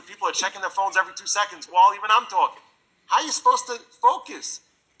 3/4 of the people are checking their phones every 2 seconds while even I'm talking. How are you supposed to focus?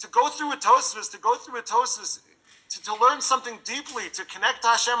 To go through a tosis, to learn something deeply, to connect to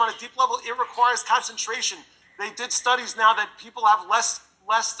Hashem on a deep level, it requires concentration. They did studies now that people have less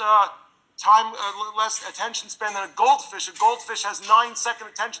attention span than a goldfish. A goldfish has 9-second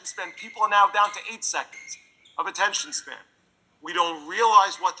attention span. People are now down to 8 seconds of attention span. We don't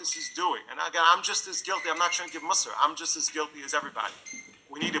realize what this is doing. And again, I'm just as guilty. I'm not trying to give mussar. I'm just as guilty as everybody.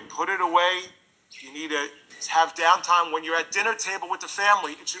 We need to put it away. You need to have downtime. When you're at dinner table with the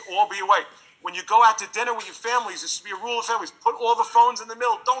family, it should all be away. When you go out to dinner with your families, it should be a rule of families. Put all the phones in the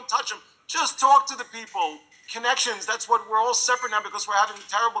middle. Don't touch them. Just talk to the people. Connections. That's what we're all separate now because we're having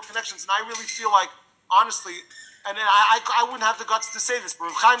terrible connections. And I really feel like, honestly, and then I wouldn't have the guts to say this,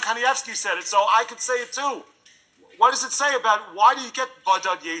 but Chaim Kanievsky said it, so I could say it too. What does it say about why do you get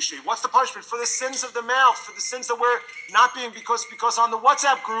Badad Yeshi? What's the punishment? For the sins of the mouth, for the sins that we're not being, because on the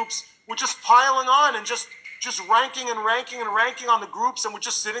WhatsApp groups, we're just piling on and just ranking on the groups, and we're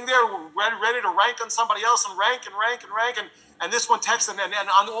just sitting there ready to rank on somebody else and rank and this one texts and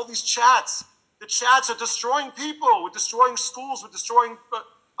on all these chats. The chats are destroying people. We're destroying schools. We're destroying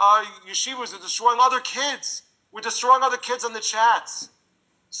yeshivas. We're destroying other kids. We're destroying other kids on the chats.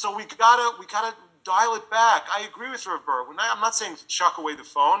 So we gotta dial it back. I agree with Rav Ber. I'm not saying chuck away the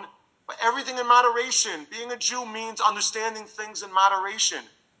phone, but everything in moderation. Being a Jew means understanding things in moderation.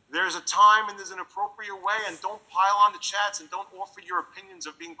 There's a time and there's an appropriate way, and don't pile on the chats and don't offer your opinions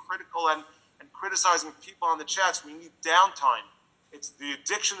of being critical and criticizing people on the chats. We need downtime. The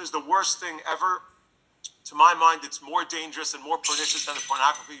addiction is the worst thing ever. To my mind, it's more dangerous and more pernicious than the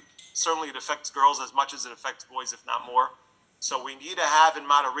pornography. Certainly, it affects girls as much as it affects boys, if not more. So we need to have in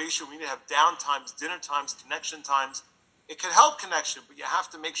moderation, we need to have down times, dinner times, connection times. It can help connection, but you have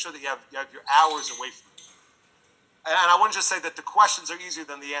to make sure that you have your hours away from it. And I wouldn't just say that the questions are easier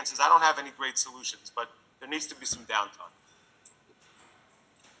than the answers. I don't have any great solutions, but there needs to be some downtime.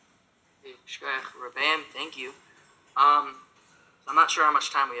 Hey, Shkoyach, Rabam, thank you. I'm not sure how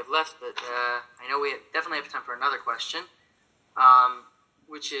much time we have left, but I know we definitely have time for another question,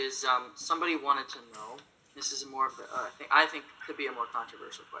 which is somebody wanted to know. This is more of the I think could be a more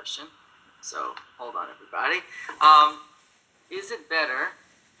controversial question. So hold on, everybody. Is it better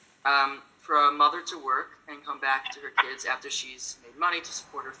for a mother to work and come back to her kids after she's made money to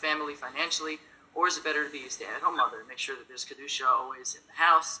support her family financially, or is it better to be a stay-at-home mother and make sure that there's kedusha always in the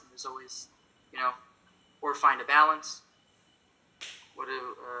house and there's always, or find a balance? What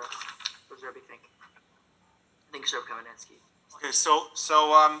does Rebbe think? I think Shreb Kamenetsky. Okay, so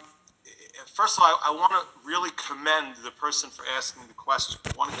first of all, I want to really commend the person for asking the question.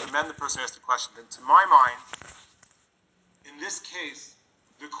 I want to commend the person who asked the question. And to my mind, in this case,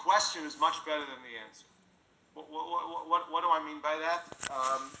 the question is much better than the answer. What do I mean by that?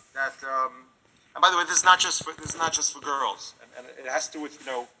 And by the way, this is not just for girls, and it has to do with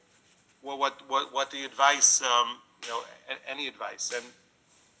what the advice, any advice. And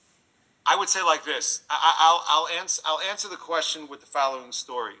I would say like this. I'll answer the question with the following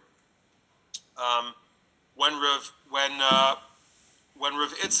story. When Rav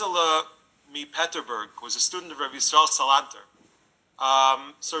Itzela Mi Peterburg was a student of Rav Yisrael Salanter,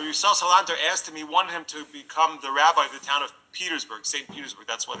 so Yisrael Salanter asked him, he wanted him to become the rabbi of the town of Petersburg, St. Petersburg.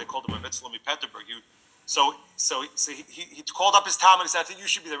 That's why they called him Rav Itzela Mi Peterburg. He called up his Talmud and he said, I think you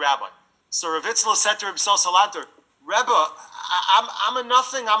should be the rabbi. So Rav Itzela said to Yisrael Salanter, Rebbe, I'm a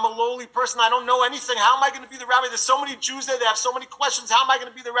nothing. I'm a lowly person. I don't know anything. How am I going to be the rabbi? There's so many Jews there. They have so many questions. How am I going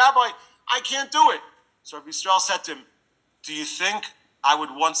to be the rabbi? I can't do it. So Rabbi Yisrael said to him, do you think I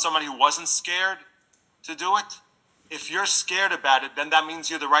would want somebody who wasn't scared to do it? If you're scared about it, then that means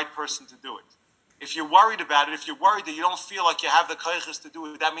you're the right person to do it. If you're worried about it, if you're worried that you don't feel like you have the koiches to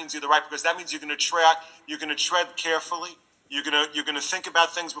do it, that means you're the right, because that means you're going to tread carefully. You're going to think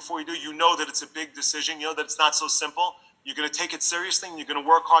about things before you do. You know that it's a big decision. You know that it's not so simple. You're going to take it seriously, and you're going to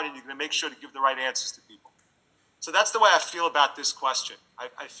work hard, and you're going to make sure to give the right answers to people. So that's the way I feel about this question.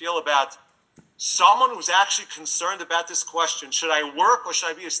 I feel about someone who's actually concerned about this question, should I work or should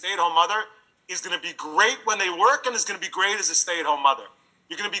I be a stay-at-home mother, is going to be great when they work and is going to be great as a stay-at-home mother.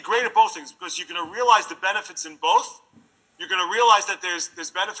 You're going to be great at both things because you're going to realize the benefits in both. You're going to realize that there's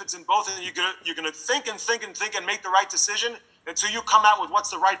benefits in both, and you're going to think and think and think and make the right decision until you come out with what's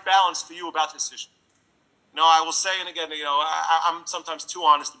the right balance for you about this issue. I will say, and again, I'm sometimes too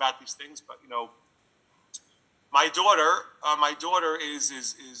honest about these things, but my daughter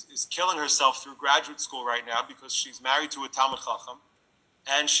is killing herself through graduate school right now because she's married to a Talmid Chacham,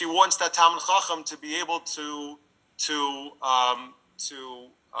 and she wants that Talmid Chacham to be able to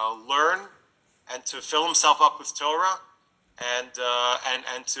learn and to fill himself up with Torah, and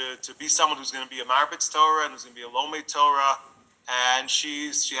to be someone who's going to be a Marbitz Torah and who's going to be a Lomed Torah, and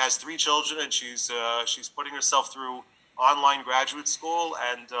she has 3 children, and she's putting herself through online graduate school,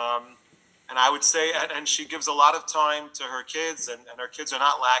 and I would say, and she gives a lot of time to her kids, and her kids are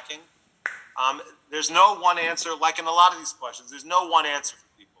not lacking. There's no one answer, like in a lot of these questions, there's no one answer for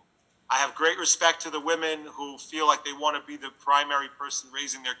people. I have great respect to the women who feel like they want to be the primary person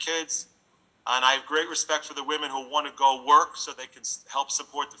raising their kids. And I have great respect for the women who want to go work so they can help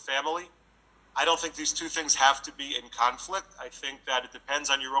support the family. I don't think these two things have to be in conflict. I think that it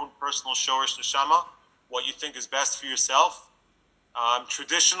depends on your own personal shorish neshama, what you think is best for yourself.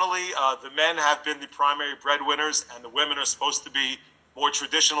 Traditionally, the men have been the primary breadwinners, and the women are supposed to be more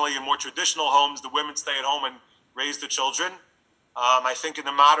traditionally in more traditional homes. The women stay at home and raise the children. I think in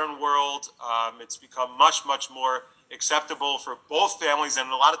the modern world, it's become much, much more acceptable for both families, and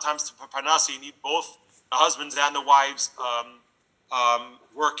a lot of times for parnasa, you need both the husbands and the wives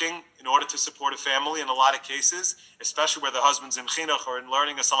working in order to support a family. In a lot of cases, especially where the husband's in chinuch or in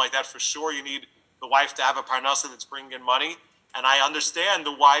learning or something like that, for sure you need the wife to have a parnasa that's bringing in money. And I understand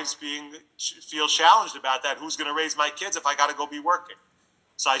the wives feel challenged about that. Who's going to raise my kids if I got to go be working?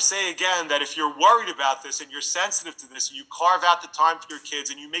 So I say again that if you're worried about this and you're sensitive to this, and you carve out the time for your kids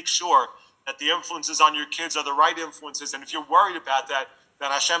and you make sure that the influences on your kids are the right influences, and if you're worried about that,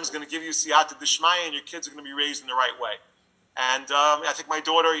 then Hashem is going to give you siyata d'shmaya, and your kids are going to be raised in the right way. And I think my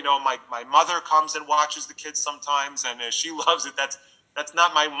daughter, my mother comes and watches the kids sometimes, and she loves it. That's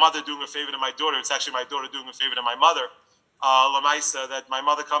not my mother doing a favor to my daughter. It's actually my daughter doing a favor to my mother. Lamaisa, that my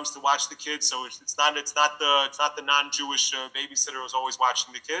mother comes to watch the kids, so it's not the non-Jewish babysitter who's always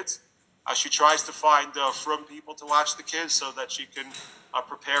watching the kids. She tries to find from people to watch the kids so that she can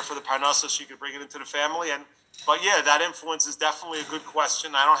prepare for the parnasa, so she can bring it into the family. But yeah, that influence is definitely a good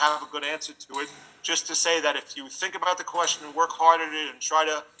question. I don't have a good answer to it. Just to say that if you think about the question and work hard at it and try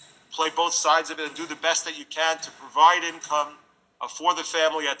to play both sides of it and do the best that you can to provide income for the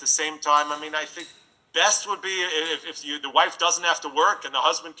family at the same time. I mean, I think best would be if the wife doesn't have to work and the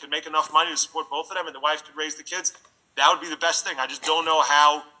husband can make enough money to support both of them, and the wife could raise the kids. That would be the best thing. I just don't know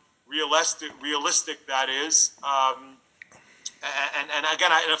how realistic that is. And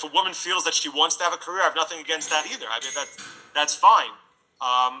again, if a woman feels that she wants to have a career, I have nothing against that either. I mean, that's fine.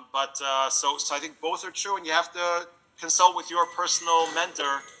 So I think both are true, and you have to consult with your personal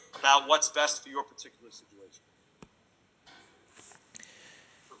mentor about what's best for your particular situation.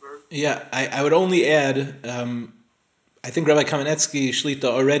 Yeah, I would only add, I think Rabbi Kamenetsky Shlita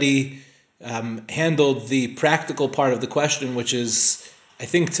already handled the practical part of the question, which is, I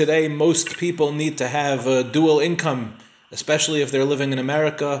think today most people need to have a dual income, especially if they're living in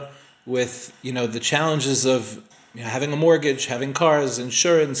America with, the challenges of having a mortgage, having cars,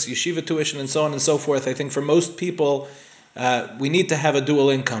 insurance, yeshiva tuition, and so on and so forth. I think for most people, we need to have a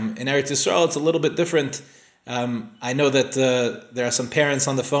dual income. In Eretz Yisrael, it's a little bit different. I know that there are some parents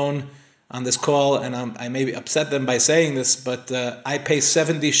on the phone on this call, and I may upset them by saying this, but I pay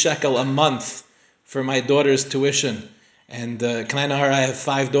 70 shekel a month for my daughter's tuition. And Kanai I have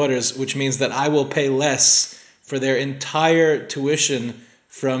 5 daughters, which means that I will pay less for their entire tuition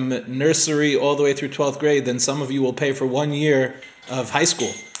from nursery all the way through 12th grade than some of you will pay for 1 year of high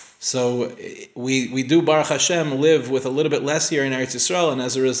school. So we do, Baruch Hashem, live with a little bit less here in Eretz Yisrael, and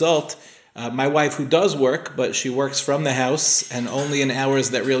as a result, my wife, who does work, but she works from the house and only in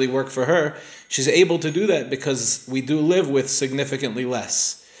hours that really work for her, she's able to do that because we do live with significantly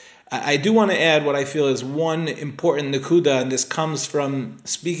less. I do want to add what I feel is one important nakuda, and this comes from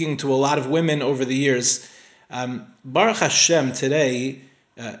speaking to a lot of women over the years. Baruch Hashem, today,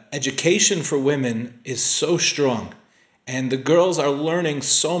 education for women is so strong, and the girls are learning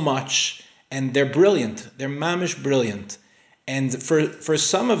so much, and they're brilliant. They're mamish brilliant. And for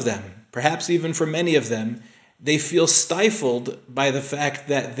some of them, perhaps even for many of them, they feel stifled by the fact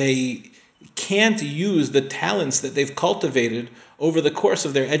that they can't use the talents that they've cultivated over the course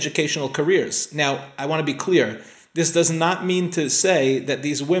of their educational careers. Now, I want to be clear. This does not mean to say that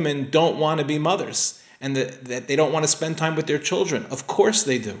these women don't want to be mothers and that they don't want to spend time with their children. Of course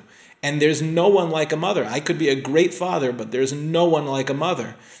they do. And there's no one like a mother. I could be a great father, but there's no one like a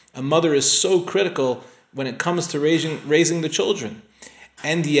mother. A mother is so critical when it comes to raising the children.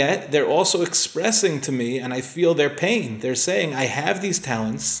 And yet, they're also expressing to me, and I feel their pain. They're saying, I have these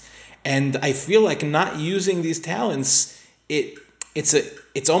talents, and I feel like not using these talents,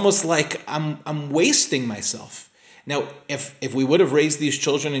 it's almost like I'm wasting myself. Now, if we would have raised these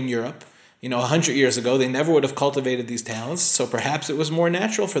children in Europe, 100 years ago, they never would have cultivated these talents, so perhaps it was more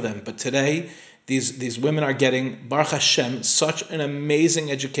natural for them. But today, these women are getting, Baruch Hashem, such an amazing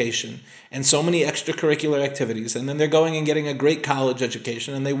education and so many extracurricular activities, and then they're going and getting a great college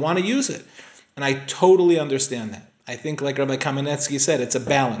education, and they want to use it. And I totally understand that. I think, like Rabbi Kamenetsky said, it's a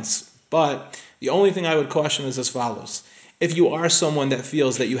balance. But the only thing I would caution is as follows. If you are someone that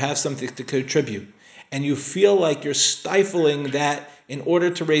feels that you have something to contribute, and you feel like you're stifling that in order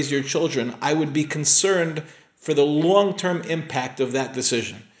to raise your children, I would be concerned for the long-term impact of that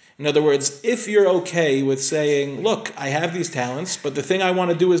decision. In other words, if you're okay with saying, look, I have these talents, but the thing I want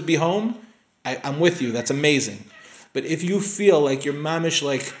to do is be home, I'm with you, that's amazing. But if you feel like you're mamish,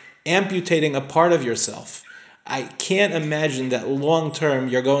 like amputating a part of yourself, I can't imagine that long-term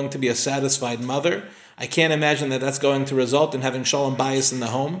you're going to be a satisfied mother. I can't imagine that that's going to result in having shalom bayis in the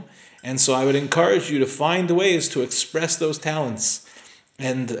home. And so I would encourage you to find ways to express those talents.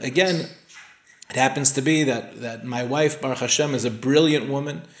 And again, it happens to be that my wife, Baruch Hashem, is a brilliant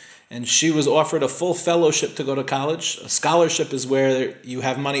woman, and she was offered a full fellowship to go to college. A scholarship is where you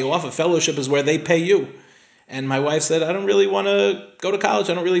have money off. A fellowship is where they pay you. And my wife said, I don't really want to go to college.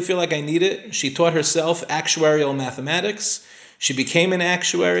 I don't really feel like I need it. She taught herself actuarial mathematics. She became an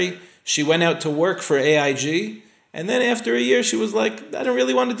actuary. She went out to work for AIG. And then after a year, she was like, I don't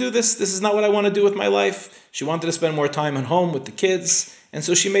really want to do this. This is not what I want to do with my life. She wanted to spend more time at home with the kids. And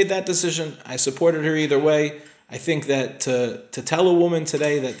so she made that decision. I supported her either way. I think that to tell a woman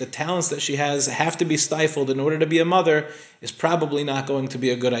today that the talents that she has have to be stifled in order to be a mother is probably not going to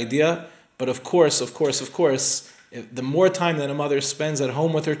be a good idea. But of course, the more time that a mother spends at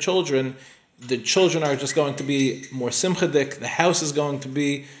home with her children, the children are just going to be more simchadik. The house is going to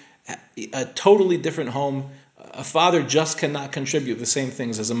be a totally different home. A father just cannot contribute the same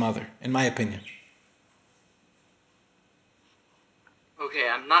things as a mother, in my opinion. Okay,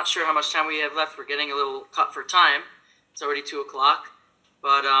 I'm not sure how much time we have left. We're getting a little cut for time. It's already 2 o'clock.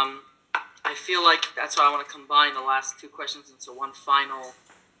 But I feel like that's why I want to combine the last two questions into one final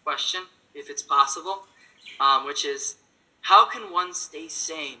question, if it's possible, which is, how can one stay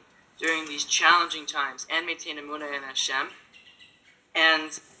sane during these challenging times and maintain emunah in Hashem?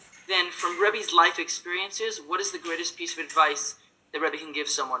 And then from Rebbe's life experiences, what is the greatest piece of advice that Rebbe can give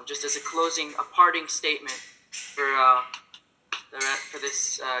someone, just as a closing, a parting statement for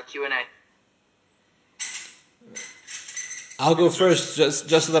this Q&A? I'll go first, just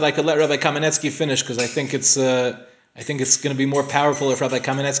so that I could let Rabbi Kamenetsky finish, because I think it's going to be more powerful if Rabbi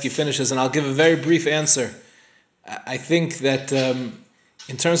Kamenetsky finishes, and I'll give a very brief answer. I think that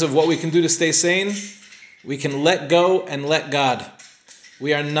in terms of what we can do to stay sane, we can let go and let God.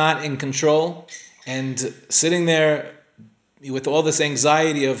 We are not in control, and sitting there with all this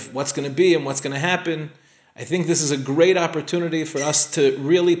anxiety of what's going to be and what's going to happen, I think this is a great opportunity for us to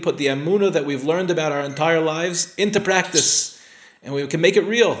really put the emunah that we've learned about our entire lives into practice, and we can make it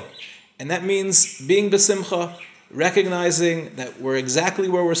real. And that means being besimcha, recognizing that we're exactly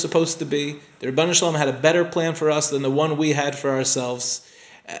where we're supposed to be. The Rebbeinu Shalom had a better plan for us than the one we had for ourselves.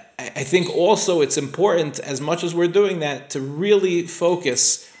 I think also it's important, as much as we're doing that, to really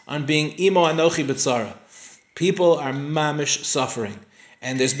focus on being imo anochi b'tzara. People are mamish suffering.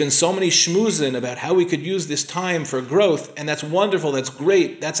 And there's been so many shmuzin about how we could use this time for growth, and that's wonderful, that's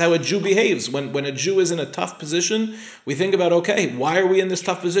great. That's how a Jew behaves. When a Jew is in a tough position, we think about, okay, why are we in this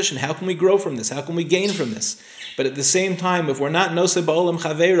tough position? How can we grow from this? How can we gain from this? But at the same time, if we're not noseh ba'olam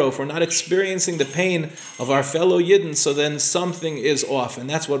chaveiro, if we're not experiencing the pain of our fellow Yidden, so then something is off. And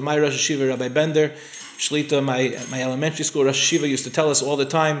that's what my Rosh Hashiva, Rabbi Bender, Shlita, my elementary school Rosh Hashiva, used to tell us all the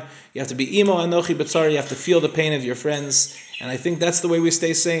time. You have to be imo anochi b'tzar, you have to feel the pain of your friends. And I think that's the way we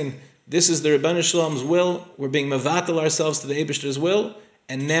stay sane. This is the Rebbeinu Shalom's will. We're being mevatel ourselves to the Eibishter's will.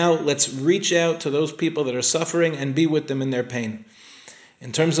 And now let's reach out to those people that are suffering and be with them in their pain.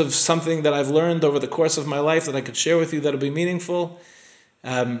 In terms of something that I've learned over the course of my life that I could share with you that'll be meaningful,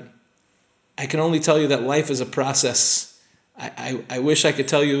 I can only tell you that life is a process. I wish I could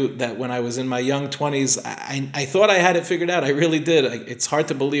tell you that when I was in my young 20s, I thought I had it figured out. I really did. It's hard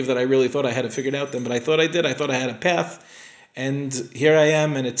to believe that I really thought I had it figured out then, but I thought I did. I thought I had a path. And here I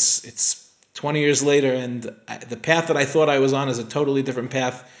am, and it's 20 years later, and the path that I thought I was on is a totally different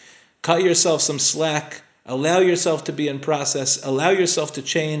path. Cut yourself some slack. Allow yourself to be in process. Allow yourself to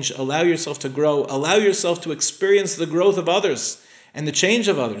change. Allow yourself to grow. Allow yourself to experience the growth of others and the change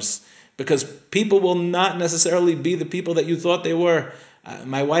of others. Because people will not necessarily be the people that you thought they were.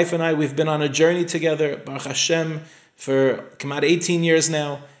 My wife and I, we've been on a journey together, Baruch Hashem, for come out 18 years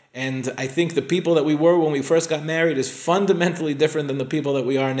now. And I think the people that we were when we first got married is fundamentally different than the people that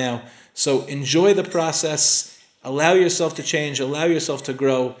we are now. So enjoy the process. Allow yourself to change. Allow yourself to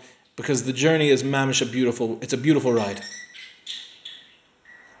grow, because the journey is mamish it's a beautiful ride.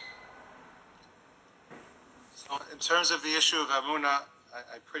 So in terms of the issue of Amuna,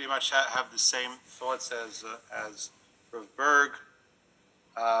 I pretty much have the same thoughts as Rav Berg.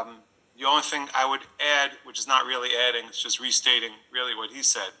 The only thing I would add, which is not really adding, it's just restating really what he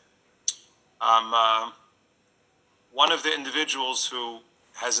said. One of the individuals who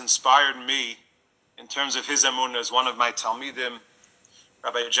has inspired me in terms of his Amuna is one of my Talmidim,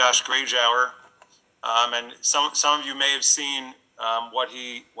 Rabbi Josh Grayjower. And some of you may have seen what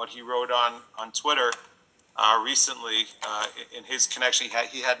he wrote on Twitter recently in his connection.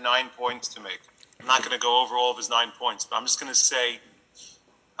 He had 9 points to make. I'm not going to go over all of his 9 points, but I'm just going to say,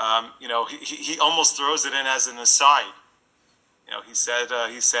 he almost throws it in as an aside. He said that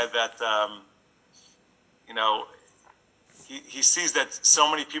he sees that so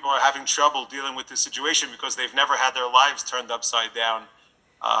many people are having trouble dealing with this situation because they've never had their lives turned upside down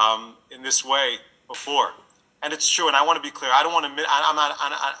in this way before. And it's true. And I want to be clear. I don't want to.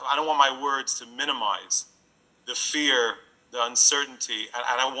 I don't want my words to minimize the fear, the uncertainty, and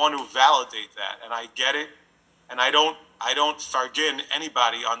I want to validate that. And I get it. And I don't fargin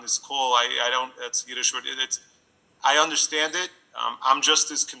anybody on this call. I don't. That's Yiddish word. I understand it. I'm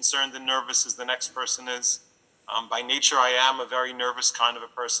just as concerned and nervous as the next person is. By nature, I am a very nervous kind of a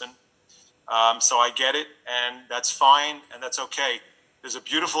person. So I get it, and that's fine, and that's okay. There's a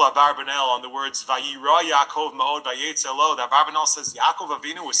beautiful Abarbanel on the words Vayira Yaakov Ma'od Vayetzel. The Abarbanel says Yaakov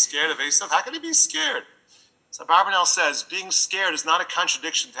Avinu was scared of Esav. How can he be scared? So Abarbanel says being scared is not a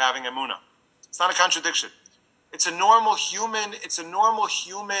contradiction to having Emunah. It's not a contradiction. It's a normal human. It's a normal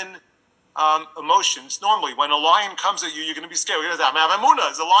human emotions. Normally, when a lion comes at you, you're going to be scared. You're going to say, I have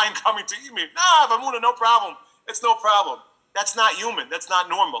Emunah. Is a lion coming to eat me? No, I have Emunah, no problem. It's no problem. That's not human. That's not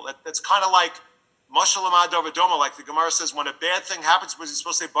normal. That's kind of like Mashal Amadovadoma, like the Gemara says, when a bad thing happens, was he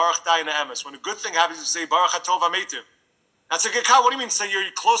supposed to say Baruch Dayna Emes? When a good thing happens, you say Baruch Hatov Ametiv. That's a good cut. What do you mean? Say your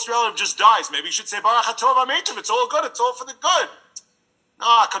close relative just dies. Maybe you should say Baruch Hatov Ametiv. It's all good. It's all for the good. No,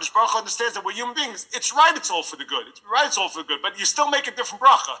 Kadosh Baruch Hu understands that we're human beings. It's right. It's all for the good. It's right. It's all for the good. But you still make a different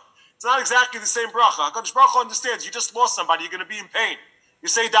bracha. It's not exactly the same bracha. Kadosh Baruch Hu understands. You just lost somebody. You're going to be in pain. You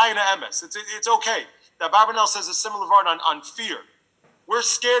say Dayana Emes. It's okay. That Barbanel says a similar word on fear. We're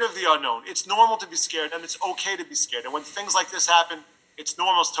scared of the unknown. It's normal to be scared, and it's okay to be scared. And when things like this happen, it's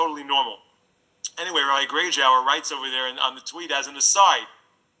normal. It's totally normal. Anyway, Rabbi Grayjower writes over there on the tweet as an aside.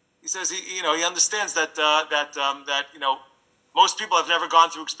 He says he understands that most people have never gone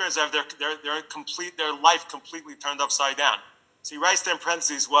through experience, have their life completely turned upside down. So he writes there in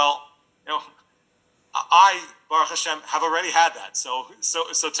parentheses, well, I, Baruch Hashem, have already had that. So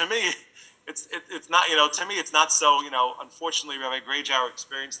to me, it's not, to me it's not so. Unfortunately, Rabbi Grayjower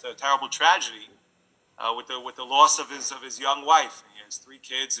experienced a terrible tragedy with the loss of his young wife. He has 3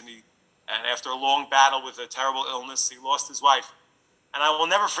 kids, and after a long battle with a terrible illness, he lost his wife. And I will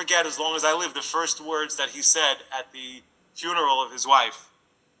never forget, as long as I live, the first words that he said at the funeral of his wife.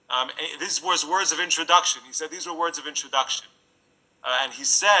 These were words of introduction. He said these were words of introduction. And he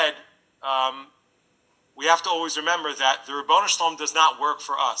said, we have to always remember that the Ribbono Shalom does not work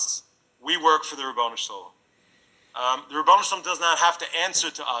for us. We work for the Ribbono Shalom. The Ribbono Shalom does not have to answer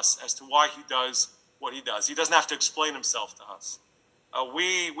to us as to why he does what he does. He doesn't have to explain himself to us.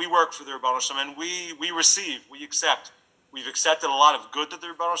 We work for the Ribbono Shalom, and we receive, we accept. We've accepted a lot of good that the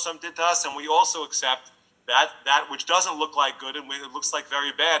Ribbono Shalom did to us, and we also accept that which doesn't look like good and it looks like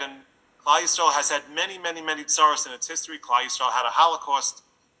very bad. And Klal Yisrael has had many, many, many tsaros in its history. Klal Yisrael had a Holocaust.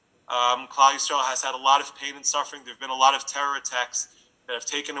 Klal Yisrael has had a lot of pain and suffering. There have been a lot of terror attacks that have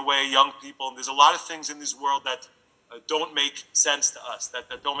taken away young people. And there's a lot of things in this world that don't make sense to us, that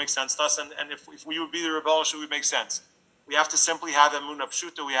don't make sense to us. And if we would be the rebellious, it would make sense. We have to simply have emunah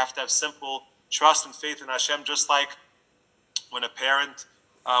pshuta. We have to have simple trust and faith in Hashem, just like when a parent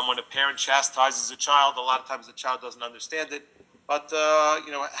chastises a child. A lot of times the child doesn't understand it, But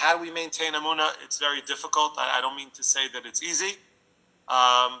how do we maintain Amunah? It's very difficult. I don't mean to say that it's easy,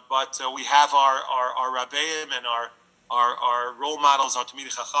 but we have our Rabbeim and our role models, our Tamid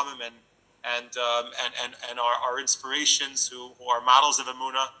Chachamim, and our inspirations who are models of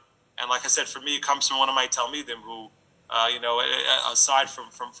Amunah. And like I said, for me, it comes from one of my Talmidim who, aside from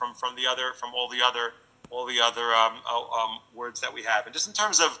all the other words that we have, and just in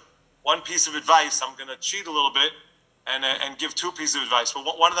terms of one piece of advice, I'm going to cheat a little bit and give two pieces of advice.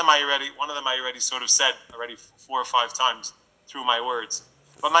 But one of them I already sort of said already 4 or 5 times through my words.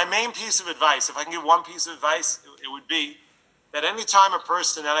 But my main piece of advice, if I can give one piece of advice, it would be that anytime a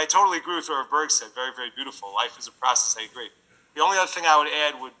person, and I totally agree with what Berg said, very, very beautiful. Life is a process, I agree. The only other thing I would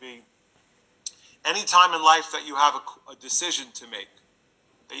add would be any time in life that you have a decision to make,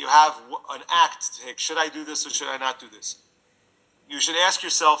 that you have an act to take, should I do this or should I not do this? You should ask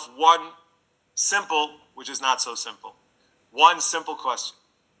yourself one simple, which is not so simple, one simple question.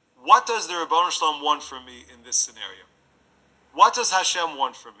 What does the Ribbono Shel Olam want from me in this scenario? What does Hashem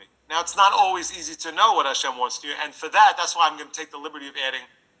want from me? Now, it's not always easy to know what Hashem wants to do, and for that, that's why I'm going to take the liberty of adding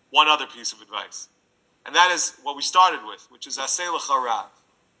one other piece of advice. And that is what we started with, which is Aseh Lecha Rav.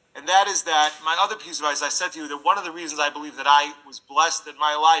 And that is that my other piece of advice, I said to you that one of the reasons I believe that I was blessed in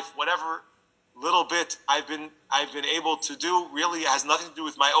my life, whatever little bit I've been able to do, really has nothing to do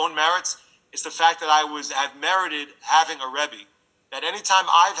with my own merits. It's the fact that have merited having a Rebbe. That anytime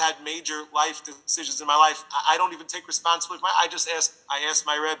I've had major life decisions in my life, I don't even take responsibility. I ask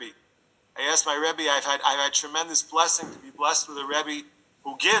my Rebbe. I've had tremendous blessing to be blessed with a Rebbe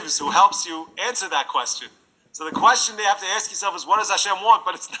who helps you answer that question. So the question they have to ask yourself is, what does Hashem want?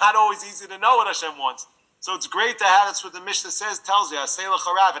 But it's not always easy to know what Hashem wants. So it's great to have, that's what the Mishnah tells you, Aseh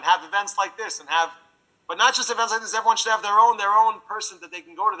Lecha Rav, and have events like this, but not just events like this. Everyone should have their own person that they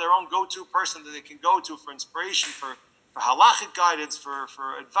can go to, their own go-to person that they can go to for inspiration, for halachic guidance, for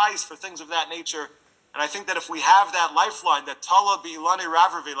advice, for things of that nature. And I think that if we have that lifeline, that Tala Bi'ilani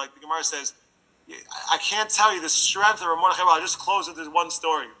Ravrave, like the Gemara says, I can't tell you the strength of Ramon Chayil. I'll just close with this one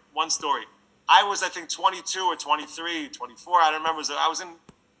story. I was, I think, 22 or 23, 24. I don't remember. I was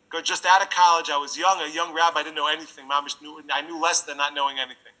just out of college. I was young, a young rabbi. I didn't know anything. I knew less than not knowing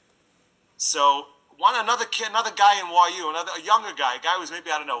anything. So another guy in YU, a younger guy, a guy who was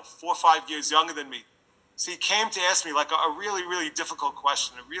maybe, I don't know, 4 or 5 years younger than me. So he came to ask me like a really, really difficult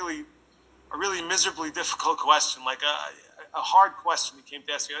question, a really miserably difficult question, like a hard question. He came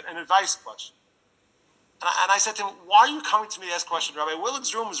to ask me an advice question. And I said to him, why are you coming to me to ask questions? Rabbi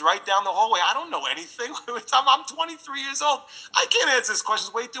Willig's room is right down the hallway. I don't know anything. I'm 23 years old. I can't answer this question.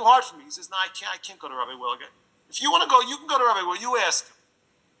 It's way too hard for me. He says, no, I can't go to Rabbi Willig. If you want to go, you can go to Rabbi Willig. You ask him.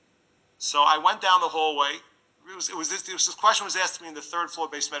 So I went down the hallway. This question was asked to me in the third floor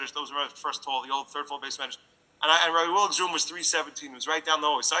base medrash. Those were the first hall, the old third floor base medrash. And Rabbi Willig's room was 317. It was right down the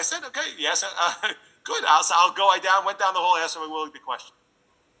hallway. So I said, okay, yes, good. I'll go. Went down the hall, asked Rabbi Willig the question.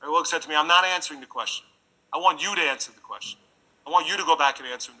 Rabbi Willig said to me, I'm not answering the question. I want you to answer the question. I want you to go back and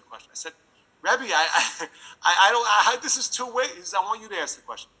answer the question. I said, Rebbe, this is two ways. I want you to answer the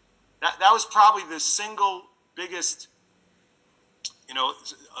question. That was probably the single biggest,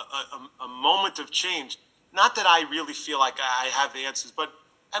 a moment of change. Not that I really feel like I have the answers, but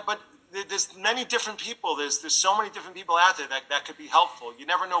there's many different people. There's so many different people out there that could be helpful. You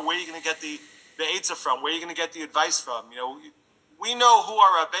never know where you're going to get the answer from, where you're going to get the advice from. We know who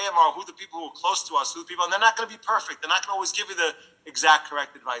our Rabbeim are, who the people who are close to us, who the people, and they're not going to be perfect. They're not going to always give you the exact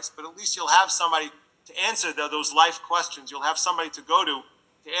correct advice, but at least you'll have somebody to answer those life questions. You'll have somebody to go to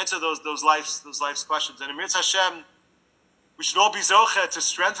answer those life's questions. And in Mirz Hashem, we should all be zoche to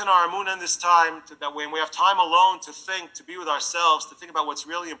strengthen our emunah in this time, that when we have time alone to think, to be with ourselves, to think about what's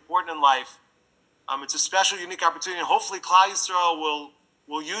really important in life. It's a special, unique opportunity. And hopefully, Klal Yisrael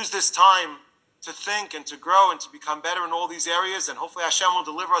will use this time to think and to grow and to become better in all these areas. And hopefully, Hashem will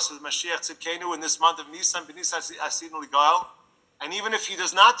deliver us with Mashiach Tzidkenu in this month of Nisan, B'Nisan Asidin Ligal. And even if He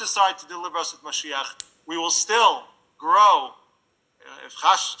does not decide to deliver us with Mashiach, we will still grow. If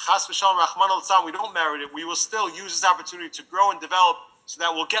Chas v'Shalom Rachman al we don't merit it, we will still use this opportunity to grow and develop, so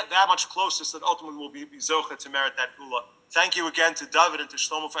that we'll get that much closer, so that ultimately we'll be zocha to merit that gula. Thank you again to David and to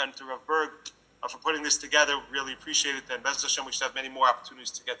Shlomo and to Rav Berg for putting this together. Really appreciate it. And Bez Hashem, we should have many more opportunities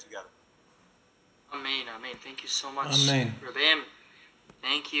to get together. Amen. Thank you so much, Amen. Rabbeim.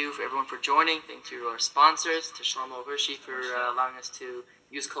 Thank you for everyone for joining. Thank you to our sponsors, to Shlomo Hershey for allowing us to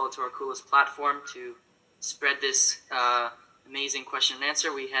use Kol Torah Kula's platform to spread this amazing question and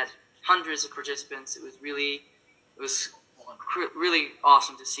answer. We had hundreds of participants. It was really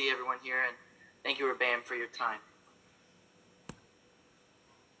awesome to see everyone here, and thank you, Rabbeim, for your time.